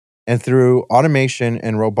AI and through automation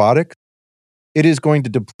and robotics, it is going to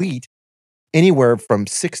deplete anywhere from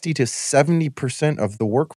 60 to 70% of the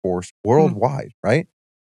workforce mm, worldwide, right?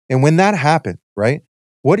 And when that happens, right,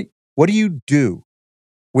 what do you do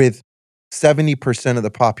with 70% of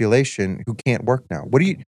the population who can't work now?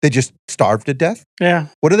 They just starve to death? yeah,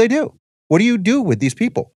 What do they do? What do you do with these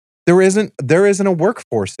people? There isn't a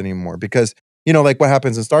workforce anymore, because, like what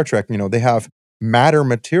happens in Star Trek, they have matter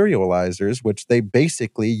materializers, which they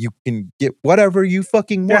basically, you can get whatever you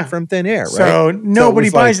fucking want yeah. from thin air, right? So So it nobody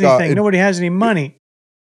was buys like, anything. Nobody has any it, money.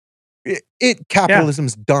 Yeah,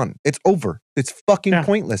 capitalism's done. It's over. It's fucking yeah,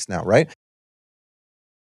 pointless now, right?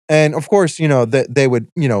 And of course, that they would,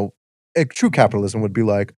 a true capitalism would be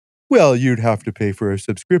like, well, you'd have to pay for a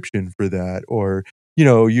subscription for that, or,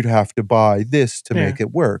 you'd have to buy this to yeah. make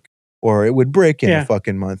it work. or it would break in a Yeah.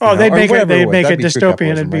 fucking month, Oh, or whatever it they'd was. make That'd it be true dystopian. It'd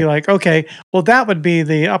capitalism, be right? like, okay, well, that would be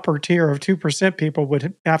the upper tier of 2% people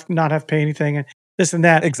would have not have to pay anything and this and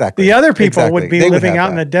that. The Exactly. other people would Exactly. be They would living have out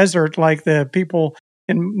in that. the desert like the people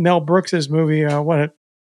in Mel Brooks's movie, uh,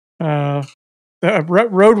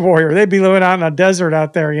 Road Warrior. They'd be living out in a desert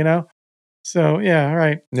out there, you know? So, yeah,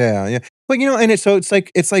 right. Yeah, yeah. But, and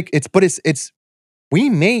it's we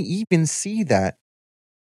may even see that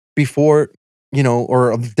before,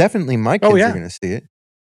 or definitely my Oh, kids are yeah. gonna see it.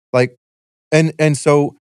 Like, and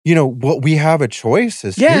so, what we have a choice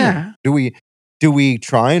as humans. Yeah. Do we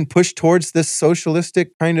try and push towards this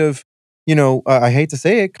socialistic kind of, I hate to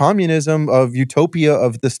say it, communism of utopia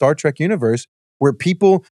of the Star Trek universe, where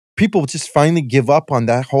people just finally give up on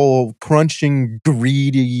that whole crunching,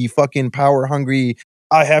 greedy, fucking power hungry,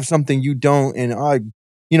 I have something you don't, and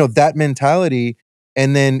that mentality,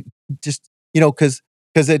 and then just, because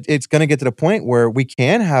it's going to get to the point where we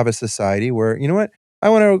can have a society where, you know what, I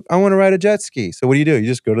want to ride a jet ski. So what do? You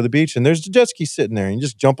just go to the beach and there's a jet ski sitting there, and you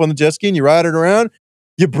just jump on the jet ski and you ride it around,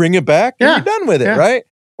 you bring it back, and you're Yeah. done with it, Yeah. right?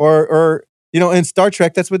 Or in Star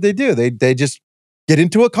Trek, that's what they do. They just get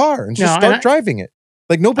into a car and just No, start driving it.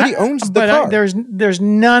 Like nobody owns the car. There's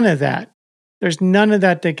none of that. There's none of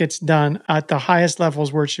that that gets done at the highest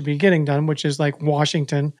levels where it should be getting done, which is like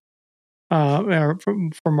Washington, or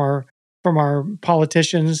from our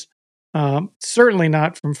politicians. Certainly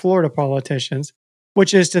not from Florida politicians,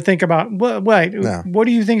 which is to think about No. what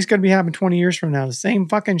do you think is going to be happening 20 years from now? The same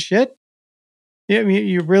fucking shit? Yeah, I mean,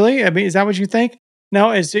 you really? I mean, is that what you think?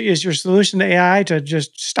 No, is your solution to AI to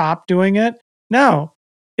just stop doing it? No.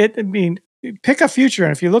 I mean, pick a future.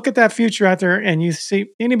 And if you look at that future out there and you see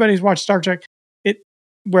anybody who's watched Star Trek, it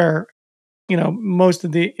where, most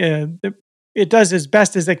of it does as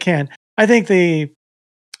best as it can. I think the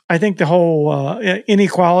whole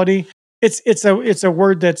inequality, it's a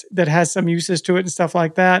word that has some uses to it and stuff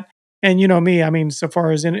like that. And you know me, I mean, so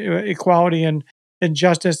far as equality and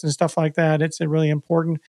justice and stuff like that, it's really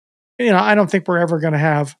important. I don't think we're ever going to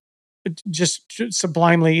have just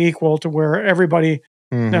sublimely equal to where everybody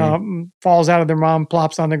Mhm. falls out of their mom,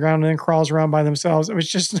 plops on the ground, and then crawls around by themselves. It was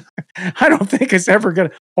just, I don't think it's ever going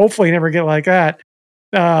to, hopefully, never get like that.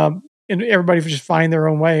 And everybody just find their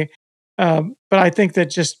own way. But I think that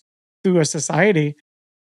just through a society,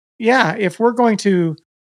 yeah, if we're going to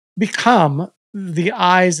become the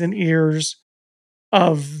eyes and ears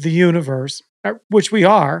of the universe, which we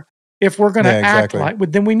are, if we're going Yeah, to act exactly.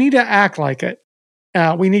 like, then we need to act like it.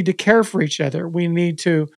 We need to care for each other. We need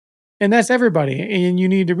to, and that's everybody. And you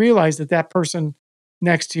need to realize that that person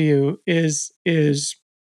next to you is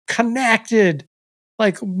connected,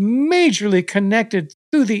 like majorly connected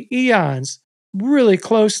through the eons, really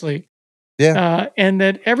closely, Yeah. and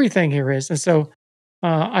that everything here is. And so,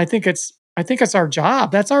 I think it's our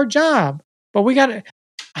job. That's our job. But we got to.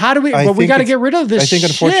 How do we? I But we think got to it's get rid of this I think shit.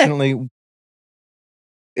 unfortunately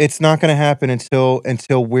it's not gonna happen until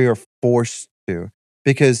we are forced to.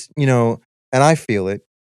 Because, and I feel it,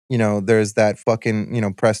 there's that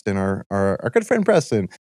fucking, Preston, our good friend Preston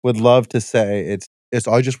would love to say it's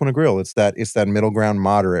I just wanna grill. It's that middle ground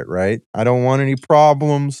moderate, right? I don't want any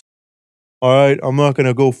problems. All right, I'm not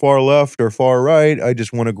gonna go far left or far right. I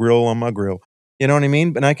just wanna grill on my grill. You know what I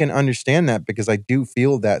mean? But I can understand that because I do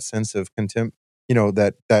feel that sense of contempt,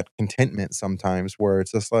 that contentment sometimes where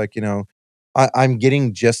it's just like, I'm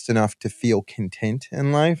getting just enough to feel content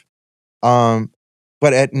in life. Um,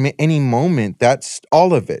 but at any moment, that's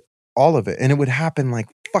all of it. And it would happen like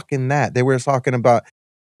fucking that. They were talking about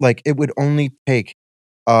like it would only take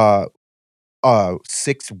uh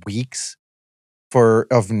 6 weeks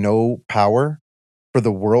of no power for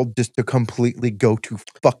the world just to completely go to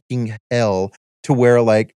fucking hell, to where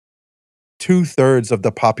like 2/3 of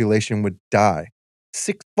the population would die.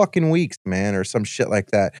 6 fucking weeks, man, or some shit like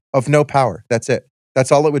that, of no power. That's it.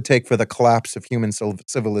 That's all it would take for the collapse of human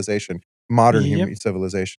civilization, modern Yep. human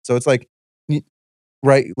civilization. So it's like, y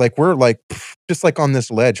right, like, we're, like, just, like, on this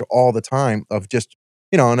ledge all the time of just,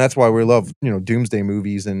 and that's why we love, doomsday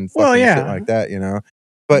movies and Well, fucking shit yeah, like that.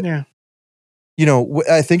 But, yeah.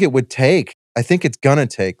 I think it's gonna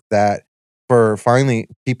take that for finally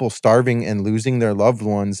people starving and losing their loved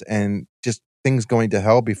ones and just things going to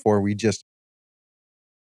hell before we just,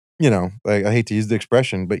 like, I hate to use the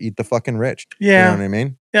expression, but eat the fucking rich. You know what Yeah. I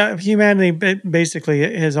mean? Yeah. Humanity basically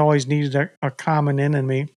has always needed a common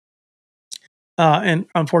enemy. And Yeah.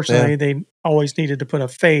 unfortunately, they always needed to put a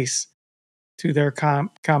face to their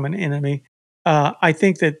common enemy. I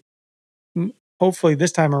think that hopefully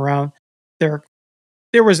this time around, there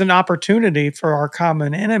there was an opportunity for our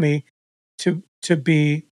common enemy to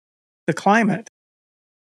be the climate.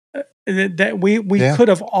 that we Yeah. could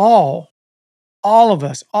have all of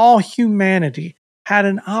us, all humanity, had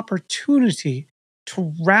an opportunity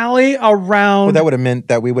to rally Well, that around would have meant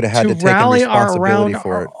that we would have had to take responsibility around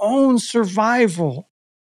for our it. own survival.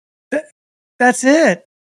 That, that's it.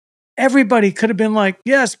 Everybody could have been like,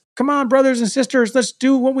 yes, come on, brothers and sisters, let's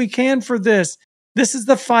do what we can for this. This is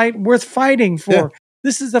the fight worth fighting Yeah, for.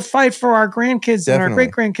 This is the fight for our grandkids and our great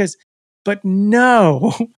definitely. grandkids. But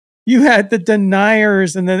no, you had the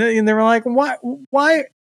deniers, and they were like, why? Why?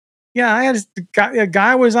 Yeah, I had a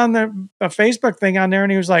guy was on a Facebook thing on there,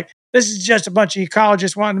 and he was like, "This is just a bunch of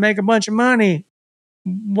ecologists wanting to make a bunch of money."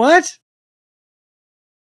 What?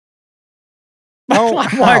 How? I'm like,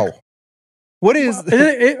 How? What is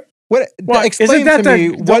what? what? Isn't Explain that to me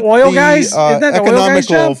the what oil the guys? Isn't that the oil guys'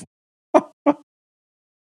 economical. job?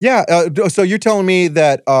 Yeah. So you're telling me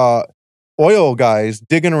that oil guys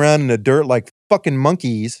digging around in the dirt like fucking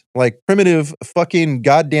monkeys, like primitive fucking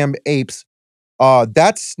goddamn apes.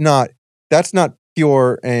 That's not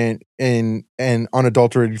pure and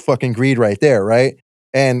unadulterated fucking greed right there, right?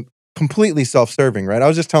 And completely self-serving, right? I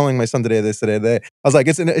was just telling my son today. I was like,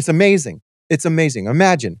 it's amazing. It's amazing.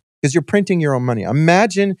 Imagine, because you're printing your own money.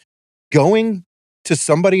 Imagine going to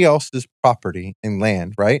somebody else's property and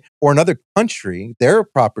land, right? Or another country, their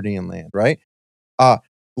property and land, right? Uh,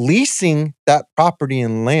 Leasing that property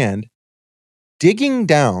and land, digging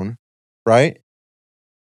down, right?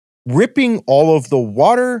 Ripping all of the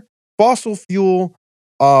water, fossil fuel,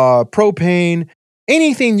 propane,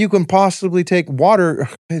 anything you can possibly take. Water,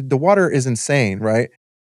 the water is insane, right?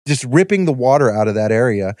 Just ripping the water out of that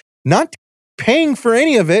area, not paying for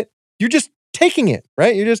any of it. You're just taking it,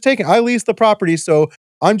 right? You're just taking. I lease the property, so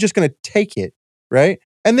I'm just going to take it, right?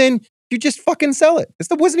 And then you just fucking sell it. It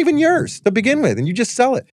wasn't even yours to begin with, and you just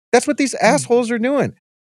sell it. That's what these assholes are doing.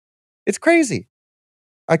 It's crazy.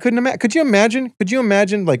 I couldn't imagine. Could you imagine? Could you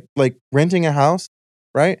imagine like renting a house,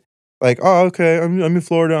 right? Like, oh, okay, I'm in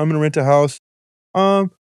Florida. I'm gonna rent a house.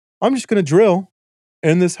 Um, I'm just gonna drill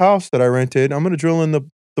in this house that I rented. I'm gonna drill in the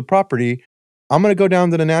property. I'm gonna go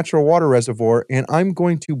down to the natural water reservoir and I'm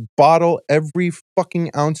going to bottle every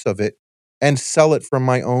fucking ounce of it and sell it from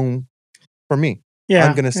my own for me. I'm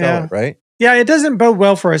Yeah, gonna sell it, yeah, right? yeah. It doesn't bode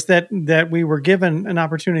well for us that we were given an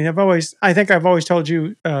opportunity. I think I've always told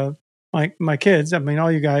you, my kids. I mean,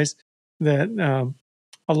 all you guys, that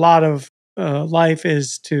a lot of life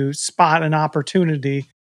is to spot an opportunity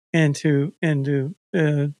and to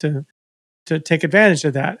take advantage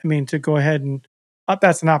of that. I mean, to go ahead and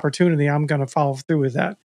that's an opportunity. I'm going to follow through with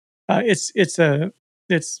that. It's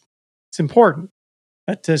it's important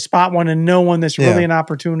to spot one and know one that's really Yeah. an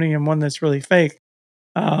opportunity and one that's really fake.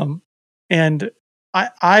 Um, and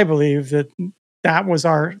I believe that was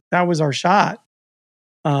our shot.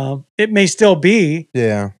 It may still be,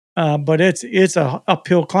 Yeah. but it's a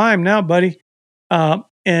uphill climb now, buddy.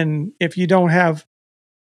 And if you don't have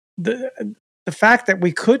the fact that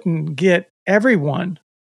we couldn't get everyone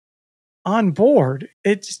on board,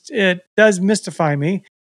 it does mystify me,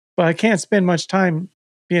 but I can't spend much time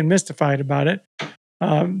being mystified about it.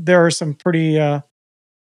 There are some pretty,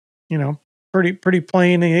 pretty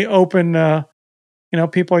plain and open.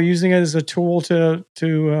 People are using it as a tool to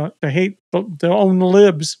hate their own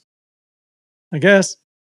libs, I guess.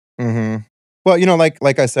 Mhm. Well,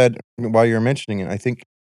 like I said while you were mentioning it, I think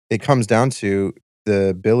it comes down to the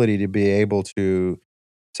ability to be able to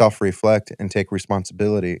self-reflect and take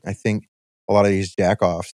responsibility. I think a lot of these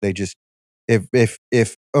jackoffs, they just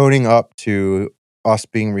if owning up to us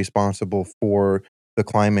being responsible for the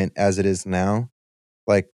climate as it is now,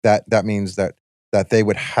 like that means that they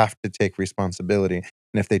would have to take responsibility.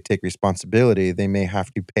 And if they take responsibility, they may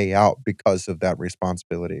have to pay out because of that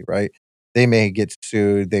responsibility, right? They may get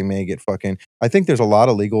sued, they may get fucking I think there's a lot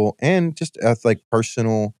of legal and just like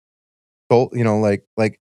personal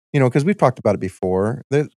because we've talked about it before.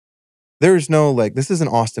 There's no like this isn't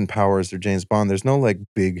Austin Powers or James Bond. There's no like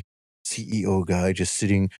big CEO guy just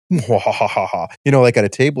sitting like at a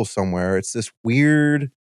table somewhere. It's this weird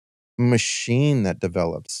machine that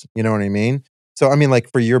develops. You know what I mean? So I mean, like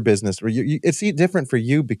for your business, it's different for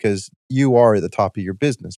you because you are at the top of your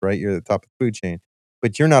business, right? You're at the top of the food chain,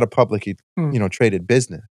 but you're not a publicly, Mm. traded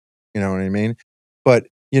business. You know what I mean? But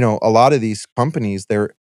a lot of these companies,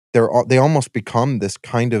 they almost become this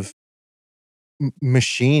kind of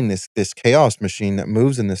machine, this chaos machine that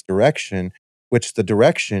moves in this direction, which the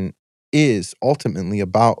direction is ultimately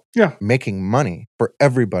about Yeah. making money for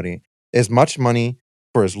everybody, as much money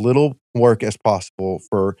for as little work as possible,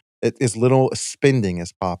 for as little spending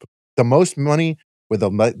as possible. The most money with the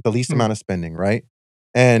least Mm. amount of spending, right?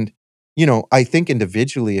 And I think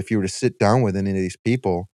individually, if you were to sit down with any of these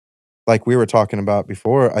people, like we were talking about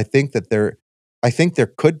before, I think there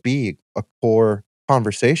could be a core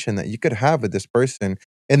conversation that you could have with this person,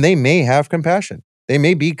 and they may have compassion. They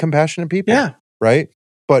may be compassionate people, Yeah. right?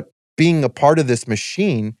 But being a part of this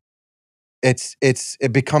machine,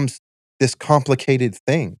 it becomes this complicated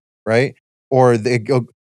thing, right? Or they go,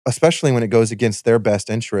 especially when it goes against their best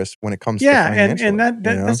interest when it comes to Yeah, financially, and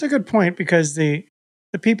that's a good point, because the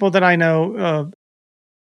people that I know,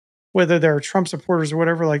 whether they're Trump supporters or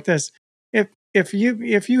whatever like this, if you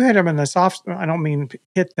hit them in the soft, I don't mean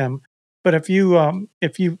hit them, but if you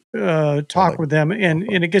talk like, with them, and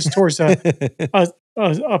it gets towards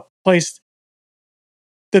a place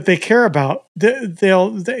that they care about,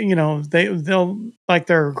 they'll like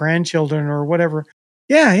their grandchildren or whatever.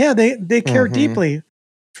 Yeah, they care Mhm. deeply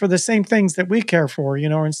for the same things that we care for,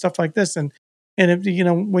 and stuff like this. And if,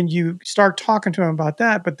 when you start talking to them about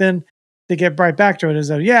that, but then they get right back to it as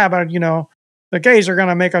a, yeah, but the gays are going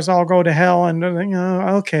to make us all go to hell, and they're like,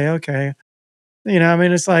 oh, okay. I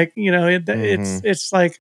mean, it's like, Mhm. it's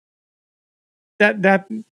like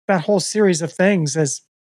that whole series of things is,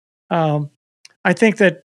 um, I think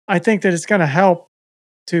that it's going to help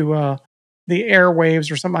to the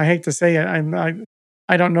airwaves or something. I hate to say it.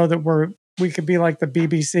 I don't know that we could be like the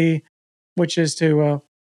BBC, which is to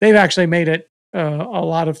they've actually made it a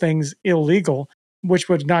lot of things illegal, which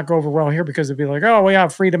would not go over well here, because it'd be like, oh, we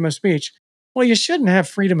have freedom of speech. Well, you shouldn't have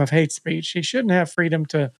freedom of hate speech. You shouldn't have freedom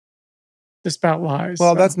to spout lies.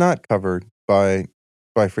 Well, So that's not covered by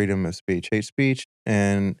freedom of speech. Hate speech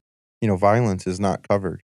and, violence is not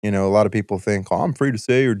covered. A lot of people think, "Oh, I'm free to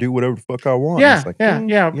say or do whatever the fuck I want." And it's like, yeah.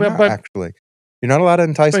 you're not actually. You're not allowed to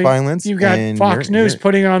entice But violence, you've got and Fox News you're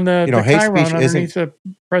putting on the hate speech chyron isn't. underneath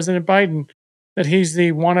President Biden, that he's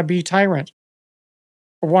the wannabe tyrant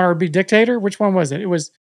or wannabe dictator. Which one was it? It was,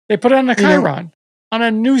 they put it on the You know, chyron on a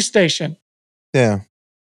news station. yeah,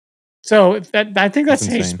 So that, I think it's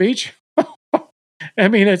that's hate insane. speech. I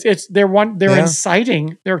mean, they're Yeah,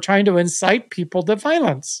 inciting. They're trying to incite people to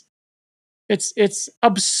violence. It's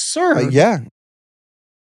absurd. yeah.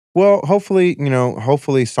 Well, hopefully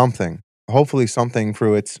something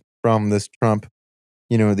from this Trump,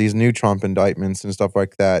 these new Trump indictments and stuff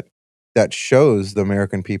like that, that shows the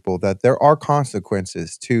American people that there are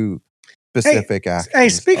consequences to Hey, specific hey.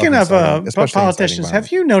 actions of Speaking of inciting, especially inciting politicians, have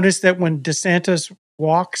violence. you noticed that when DeSantis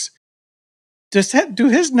walks, do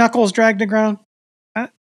his knuckles drag the ground? I,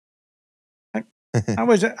 I, I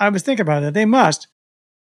was thinking about it. They must,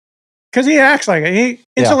 because he acts like it. He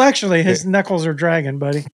Yeah. intellectually, Yeah. his knuckles are dragging,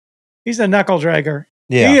 buddy. He's a knuckle dragger.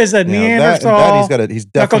 Yeah. He is a Yeah, that Neanderthal he's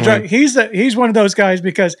knuckle definitely. drag. He's one of those guys,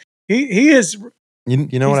 because You know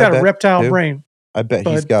he's what I got a bet reptile too? brain, I bet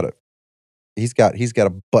bud. he's got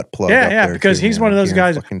a butt plug up Yeah, there because too, he's man. one I of those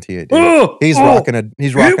guys. guarantee it, dude. Oh, He's it rocking a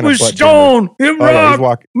was butt jammer. stone. It Oh yeah, he's rocked.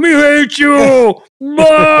 walking. Me hate you.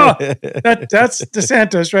 Bah! That's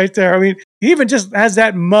DeSantis right there. I mean, he even just has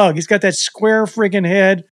that mug. He's got that square friggin'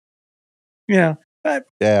 head. Yeah.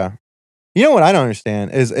 Yeah. You know what I don't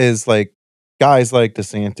understand is like guys like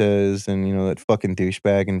DeSantis and that fucking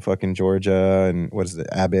douchebag in fucking Georgia and what is it,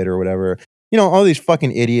 Abbott or whatever. All these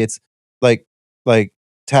fucking idiots like like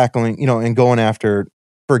tackling, and going after,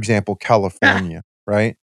 for example, California,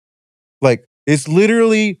 right? Like it's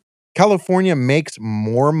literally California makes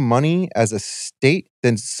more money as a state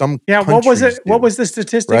than some Yeah, what was countries it? What do, was the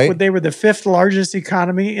statistic? right? They were the fifth largest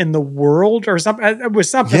economy in the world, or something. It was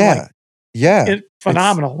something like Yeah. Yeah. It's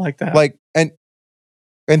phenomenal like that. like and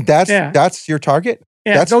Yeah, that's your target?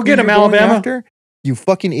 yeah. That's Go who get him, you're going Alabama. after? You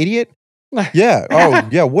fucking idiot? Yeah. Oh,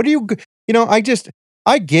 yeah. What do you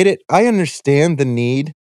I get it. I understand the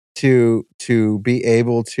need to be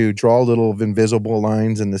able to draw little invisible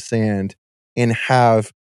lines in the sand and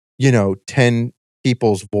have, 10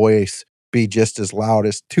 people's voice be just as loud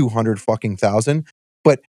as 200 fucking thousand.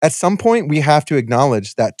 But at some point we have to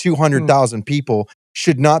acknowledge that 200,000 people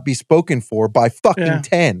should not be spoken for by fucking Yeah.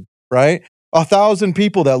 10, right? 1,000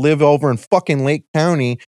 people that live over in fucking Lake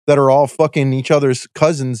County that are all fucking each other's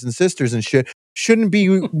cousins and sisters and shit shouldn't be,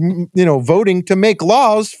 voting to make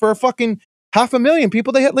laws for fucking 500,000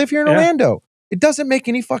 people that live here in Yeah. Orlando. It doesn't make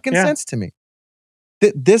any fucking Yeah. sense to me.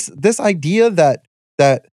 This idea that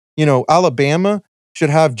Alabama should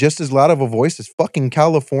have just as loud of a voice as fucking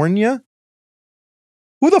California.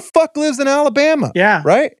 Who the fuck lives in Alabama? Yeah.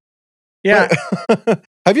 Right? Yeah.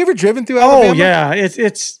 Have you ever driven through Alabama? Oh yeah.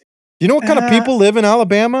 It's. You know what kind of people live in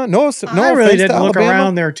Alabama? No I really offense didn't to look Alabama.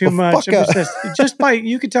 around there too Well, much. fuck It was just by,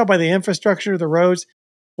 you could tell by the infrastructure, the roads.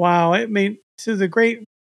 Wow. I mean, to the great.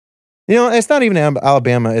 It's not even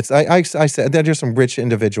Alabama. It's I said there's some rich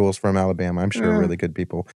individuals from Alabama. I'm sure really good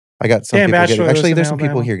people. I got some Dan people Bachelor lives actually in there's some people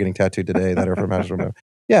Alabama. here getting tattooed today that are from Alabama.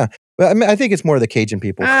 Yeah. But I mean, I think it's more the Cajun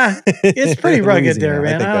people. It's pretty rugged there, Louisiana. I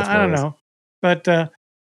man. think that's I what don't it is. know, but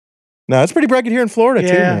No, it's pretty rugged here in Florida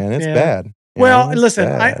too, yeah, man. It's yeah. bad. Well, It's listen,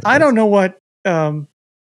 bad. I don't know what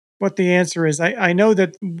the answer is. I know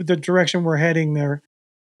that the direction we're heading there,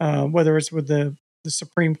 whether it's with the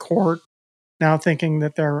Supreme Court now thinking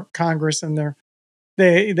that they're Congress and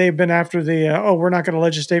they've been after we're not going to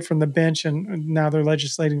legislate from the bench, and now they're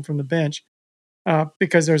legislating from the bench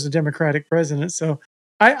because there's a Democratic president. So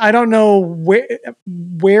I don't know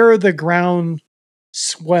where the ground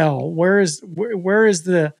swell. Where is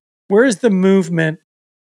the movement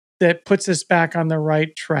that puts us back on the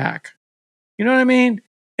right track? You know what I mean?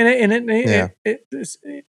 Yeah.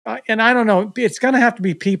 And I don't know. It's going to have to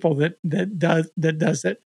be people that does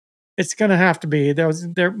it. It's going to have to be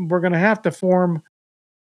we're going to have to form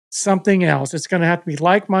something else. It's going to have to be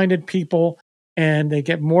like-minded people, and they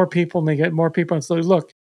get more people, and they get more people. And so,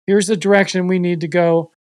 look, here's the direction we need to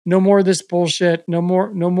go. No more of this bullshit. No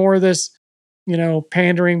more of this,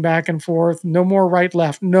 pandering back and forth. No more right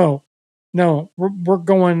left. No, we're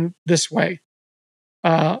going this way.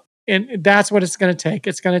 And that's what it's going to take.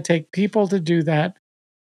 It's going to take people to do that.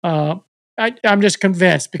 I'm just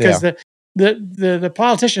convinced because Yeah. the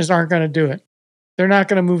politicians aren't going to do it. They're not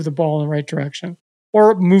going to move the ball in the right direction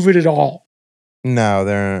or move it at all. No,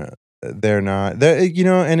 they're not.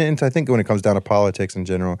 And I think when it comes down to politics in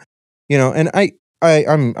general, and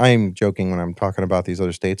I'm joking when I'm talking about these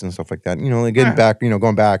other states and stuff like that. Like getting back,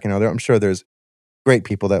 going back, I'm sure there's great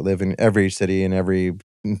people that live in every city and every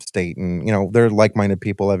state, and they're like-minded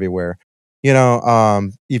people everywhere.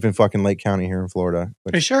 Even fucking Lake County here in Florida. Are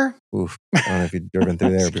you Which, sure? oof, I don't know if you've driven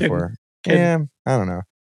through there Just kidding. before. Kidding. Yeah, I don't know.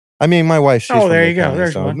 I mean, my wife, she's from there you Lake go. County,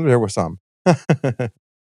 There's so one. there was some.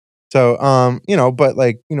 So, but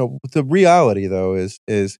the reality though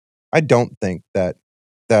is I don't think that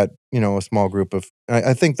a small group of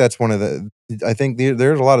I think that's one of I think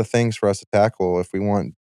there's a lot of things for us to tackle if we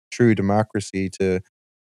want true democracy to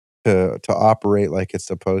operate like it's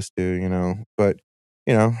supposed to. But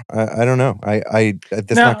I don't know.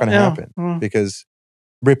 That's not going to happen because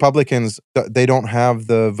Republicans, they don't have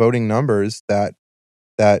the voting numbers that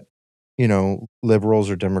liberals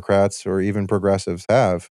or Democrats or even progressives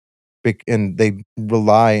have. And they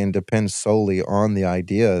rely and depend solely on the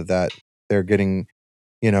idea that they're getting,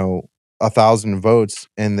 1,000 votes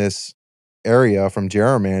in this area from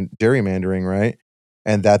gerrymandering, right?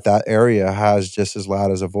 And that area has just as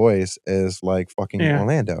loud as a voice as like fucking Yeah.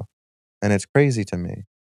 Orlando. And it's crazy to me.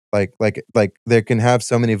 Like they can have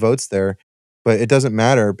so many votes there, but it doesn't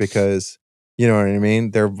matter because, you know what I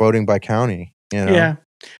mean? They're voting by county, Yeah.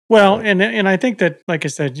 Well, and I think that, like I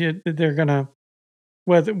said, they're gonna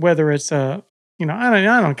whether it's I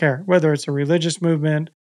don't care whether it's a religious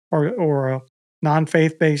movement or a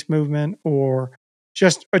non-faith based movement or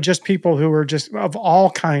just people who are just of all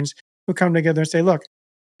kinds who come together and say, look,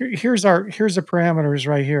 here's the parameters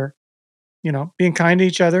right here. Being kind to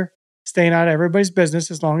each other, staying out of everybody's business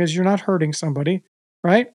as long as you're not hurting somebody,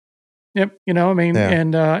 right? Yep. I mean, Yeah.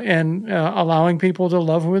 and allowing people to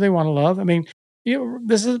love who they want to love. I mean,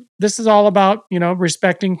 this is all about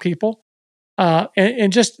respecting people,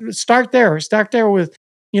 and just start there. Start there with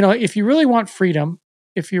if you really want freedom,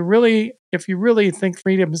 if you really think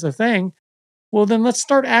freedom is a thing, well then let's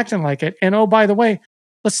start acting like it. And oh, by the way,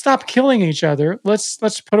 let's stop killing each other. Let's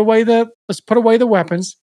put away the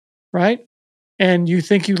weapons, right? And you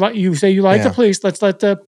say you like the Yeah. police. Let's let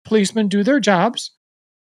the policemen do their jobs.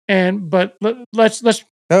 But let's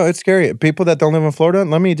No, it's scary. People that don't live in Florida,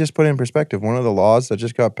 let me just put it in perspective. One of the laws that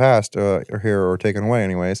just got passed, or taken away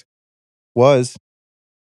anyways, was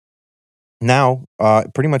now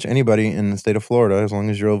pretty much anybody in the state of Florida, as long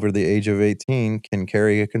as you're over the age of 18, can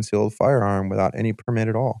carry a concealed firearm without any permit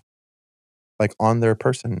at all, like on their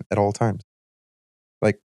person at all times.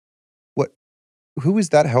 Like, what? Who is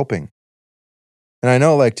that helping? And I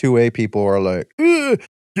know like 2A people are like, yeah,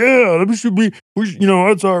 that should be,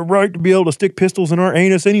 it's our right to be able to stick pistols in our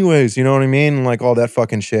anus anyways. You know what I mean? And like all that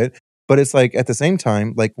fucking shit. But it's like at the same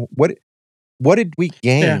time, like what did we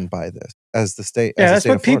gain by this as the state? Yeah, as the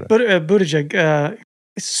that's state what of Florida? Pete Buttigieg,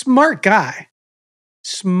 smart guy,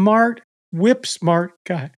 smart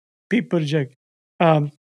guy, Pete Buttigieg.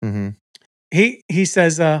 Mm-hmm. He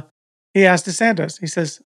says he asked DeSantis. He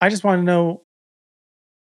says, I just want to know.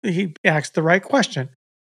 He asked the right question.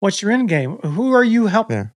 What's your end game? Who are you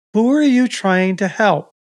helping? Yeah. Who are you trying to help?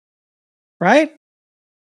 Right?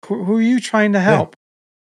 Who are you trying to help?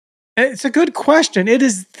 Yeah. It's a good question. It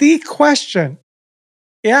is the question.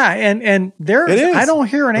 Yeah, and I don't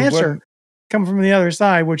hear an answer come from the other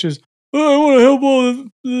side, which is, I want to help all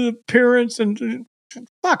the parents and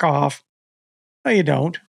fuck off. No, you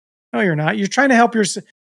don't. No, you're not. You're trying to help your.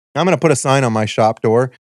 I'm going to put a sign on my shop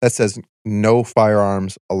door that says no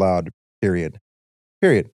firearms allowed, period.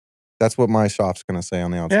 Period. That's what my shop's going to say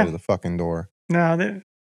on the outside of the fucking door. No,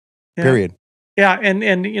 Period. Yeah,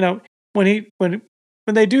 and you know, when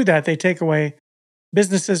they do that, they take away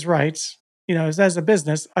businesses' rights. You know, as a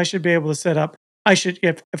business, I should be able to set up. I should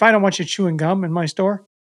if I don't want you chewing gum in my store,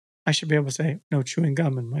 I should be able to say no chewing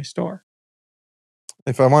gum in my store.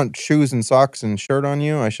 If I want shoes and socks and shirt on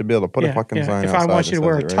you, I should be able to put a fucking sign outside. If I want you to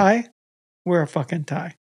wear a tie, right? wear a fucking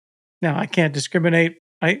tie. Now I can't discriminate.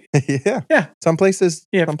 Yeah. Some places,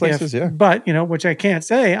 yeah. But you know, which I can't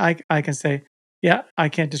say. I can say, yeah, I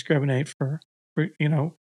can't discriminate for you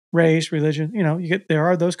know, race, religion. You know, there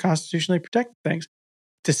are those constitutionally protected things.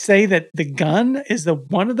 To say that the gun is the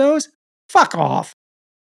one of those, fuck off.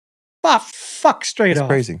 Fuck straight off.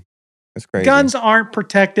 Crazy. It's crazy. Guns aren't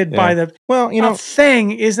protected by the. Well, you know, a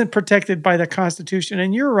thing isn't protected by the Constitution,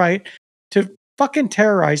 and you're right to fucking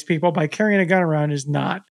terrorize people by carrying a gun around is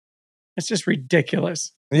not. It's just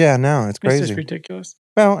ridiculous. Yeah, no, it's crazy. It's just ridiculous.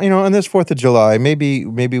 Well, you know, on this 4th of July, maybe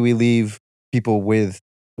we leave people with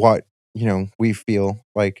what, you know, we feel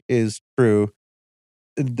like is true,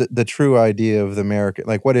 the true idea of the American,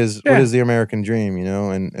 like what is the American dream, you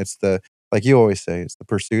know? And it's like you always say, it's the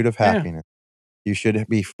pursuit of happiness. You should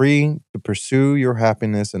be free to pursue your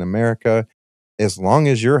happiness in America as long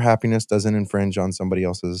as your happiness doesn't infringe on somebody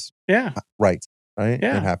else's rights, right?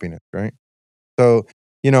 Yeah. And happiness, right? So,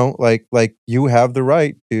 you know, like you have the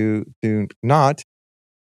right to not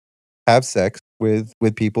have sex with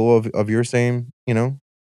people of your same, you know,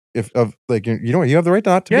 you have the right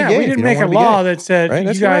not to be gay. We didn't make a law that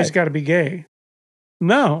said you guys got to be gay.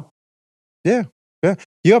 No. Yeah.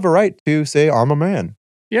 You have a right to say I'm a man.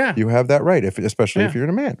 Yeah. You have that right, especially if you're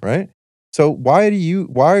a man, right? So why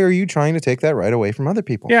are you trying to take that right away from other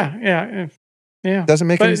people? Yeah. Doesn't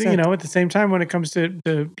make any sense. But you know, at the same time, when it comes to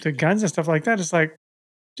guns and stuff like that, it's like,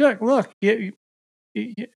 look, the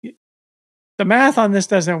math on this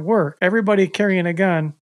doesn't work. Everybody carrying a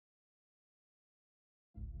gun.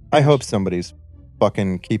 I hope somebody's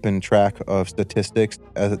fucking keeping track of statistics.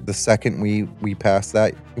 The second we pass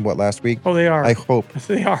that, last week? Oh, they are. I hope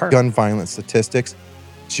they are. Gun violence statistics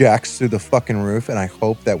jacks through the fucking roof, and I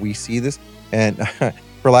hope that we see this. And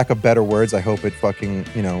for lack of better words, I hope it fucking,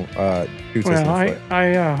 you know, shoots us in the foot.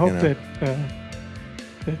 I hope that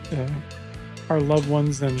our loved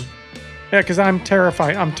ones and because I'm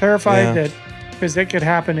terrified. I'm terrified that because it could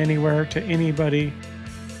happen anywhere to anybody.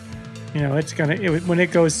 You know, when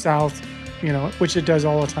it goes south, you know, which it does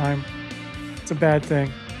all the time. It's a bad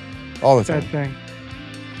thing. All the time. Bad thing.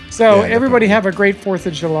 So everybody have a great 4th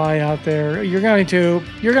of July out there. You're going to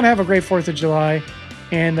have a great 4th of July,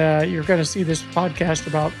 and you're going to see this podcast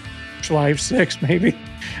about July 6th, maybe.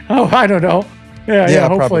 Oh, I don't know. Yeah.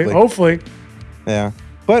 Hopefully. Yeah,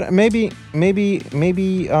 but maybe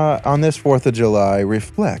on this 4th of July,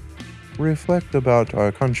 reflect about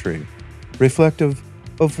our country, reflect of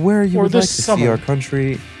where you would like to see our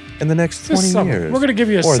country in the next 20 years. We're going to give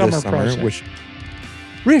you a summer project. Which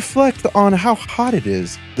reflect on how hot it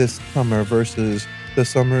is this summer versus the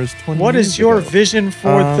summers 20 What years is your ago. vision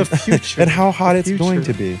for the future? And how hot it's going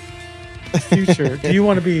to be. Future. Do you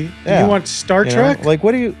want to be? Do you want Star Trek? Know? Like,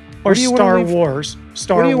 what do you? Or Star Wars?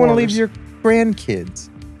 What do you want to leave your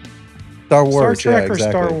grandkids? Star Wars. Star Trek or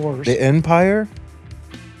exactly. Star Wars? The Empire.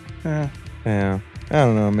 Yeah. I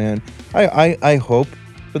don't know, man. I hope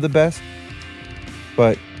for the best,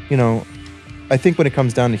 but you know, I think when it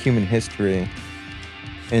comes down to human history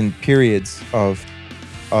and periods of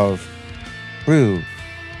true,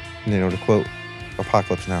 you know, to quote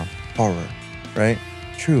Apocalypse Now, horror, right?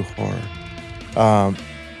 True horror,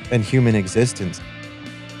 and human existence.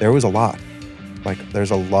 There was a lot. Like,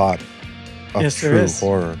 there's a lot of true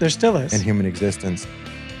horror. There still is. In human existence,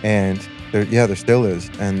 and there still is,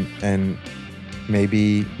 and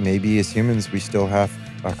maybe as humans we still have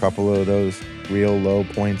a couple of those real low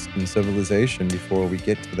points in civilization before we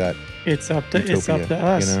get to that. It's up to us.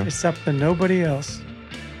 You know? It's up to nobody else.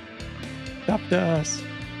 It's up to us.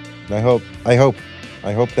 I hope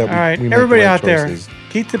that all right, we make everybody the right out choices. there,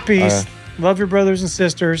 keep the peace. Love your brothers and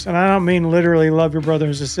sisters, and I don't mean literally love your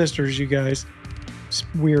brothers and sisters, you guys,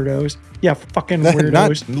 weirdos. Yeah, fucking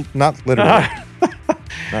weirdos. not literally.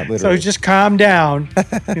 Not literally. So just calm down.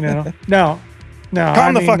 You know, no.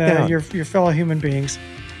 Calm the fuck down. Your fellow human beings.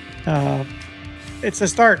 It's a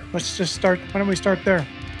start. Let's just start. Why don't we start there?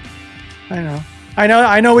 I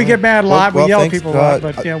know. We get mad a lot. We yell at people a lot,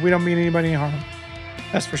 but we don't mean anybody any harm.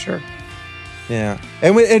 That's for sure. Yeah,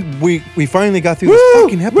 and we finally got through this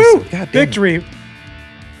fucking episode. God damn victory.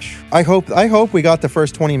 I hope we got the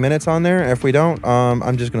first 20 minutes on there. If we don't,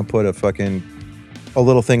 I'm just gonna put a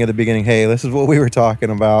little thing at the beginning. Hey, this is what we were talking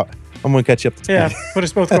about. I'm gonna catch you up to speed. Yeah, put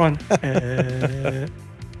us both going.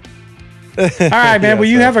 All right, man. Well,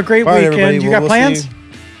 you have a great weekend. Everybody. You got plans?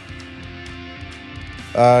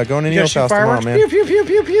 Going to Neil's house tomorrow, man. Pew pew pew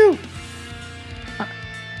pew pew.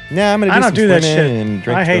 Nah, I'm gonna. I don't do that shit. And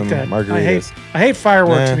drink I hate that. Margaritas. I hate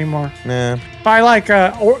fireworks anymore. Nah. I like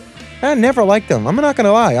I never liked them. I'm not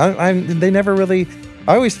gonna lie. They never really.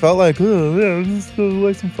 I always felt like, oh, yeah, just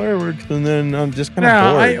like some fireworks, and then I'm just kind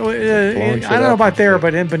of bored. I don't know about there,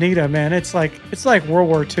 but in Bonita, man, it's like World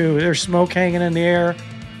War II. There's smoke hanging in the air.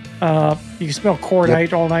 You can smell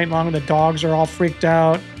cordite all night long. The dogs are all freaked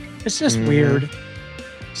out. It's just weird.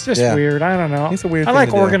 It's just weird. I don't know. It's a weird. I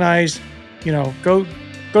like organized. You know, go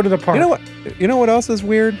to the park. You know what? You know what else is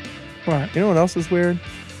weird? What? You know what else is weird?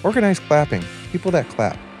 Organized clapping. People that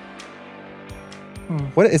clap.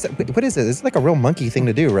 What is it? It's like a real monkey thing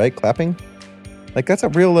to do, right? Clapping. Like that's a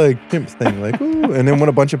real pimp thing. Like, ooh. And then when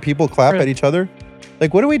a bunch of people clap at each other,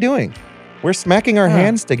 like, what are we doing? We're smacking our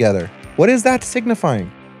hands together. What is that signifying?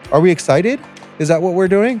 Are we excited? Is that what we're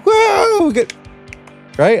doing? Whoa!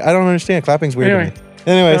 Right? I don't understand. Clapping's weird to me.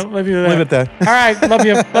 Anyways, leave you leave it at that. All right. Love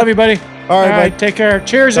you. Love you, buddy. All right, take care.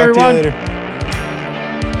 Cheers, Talk everyone. to you later.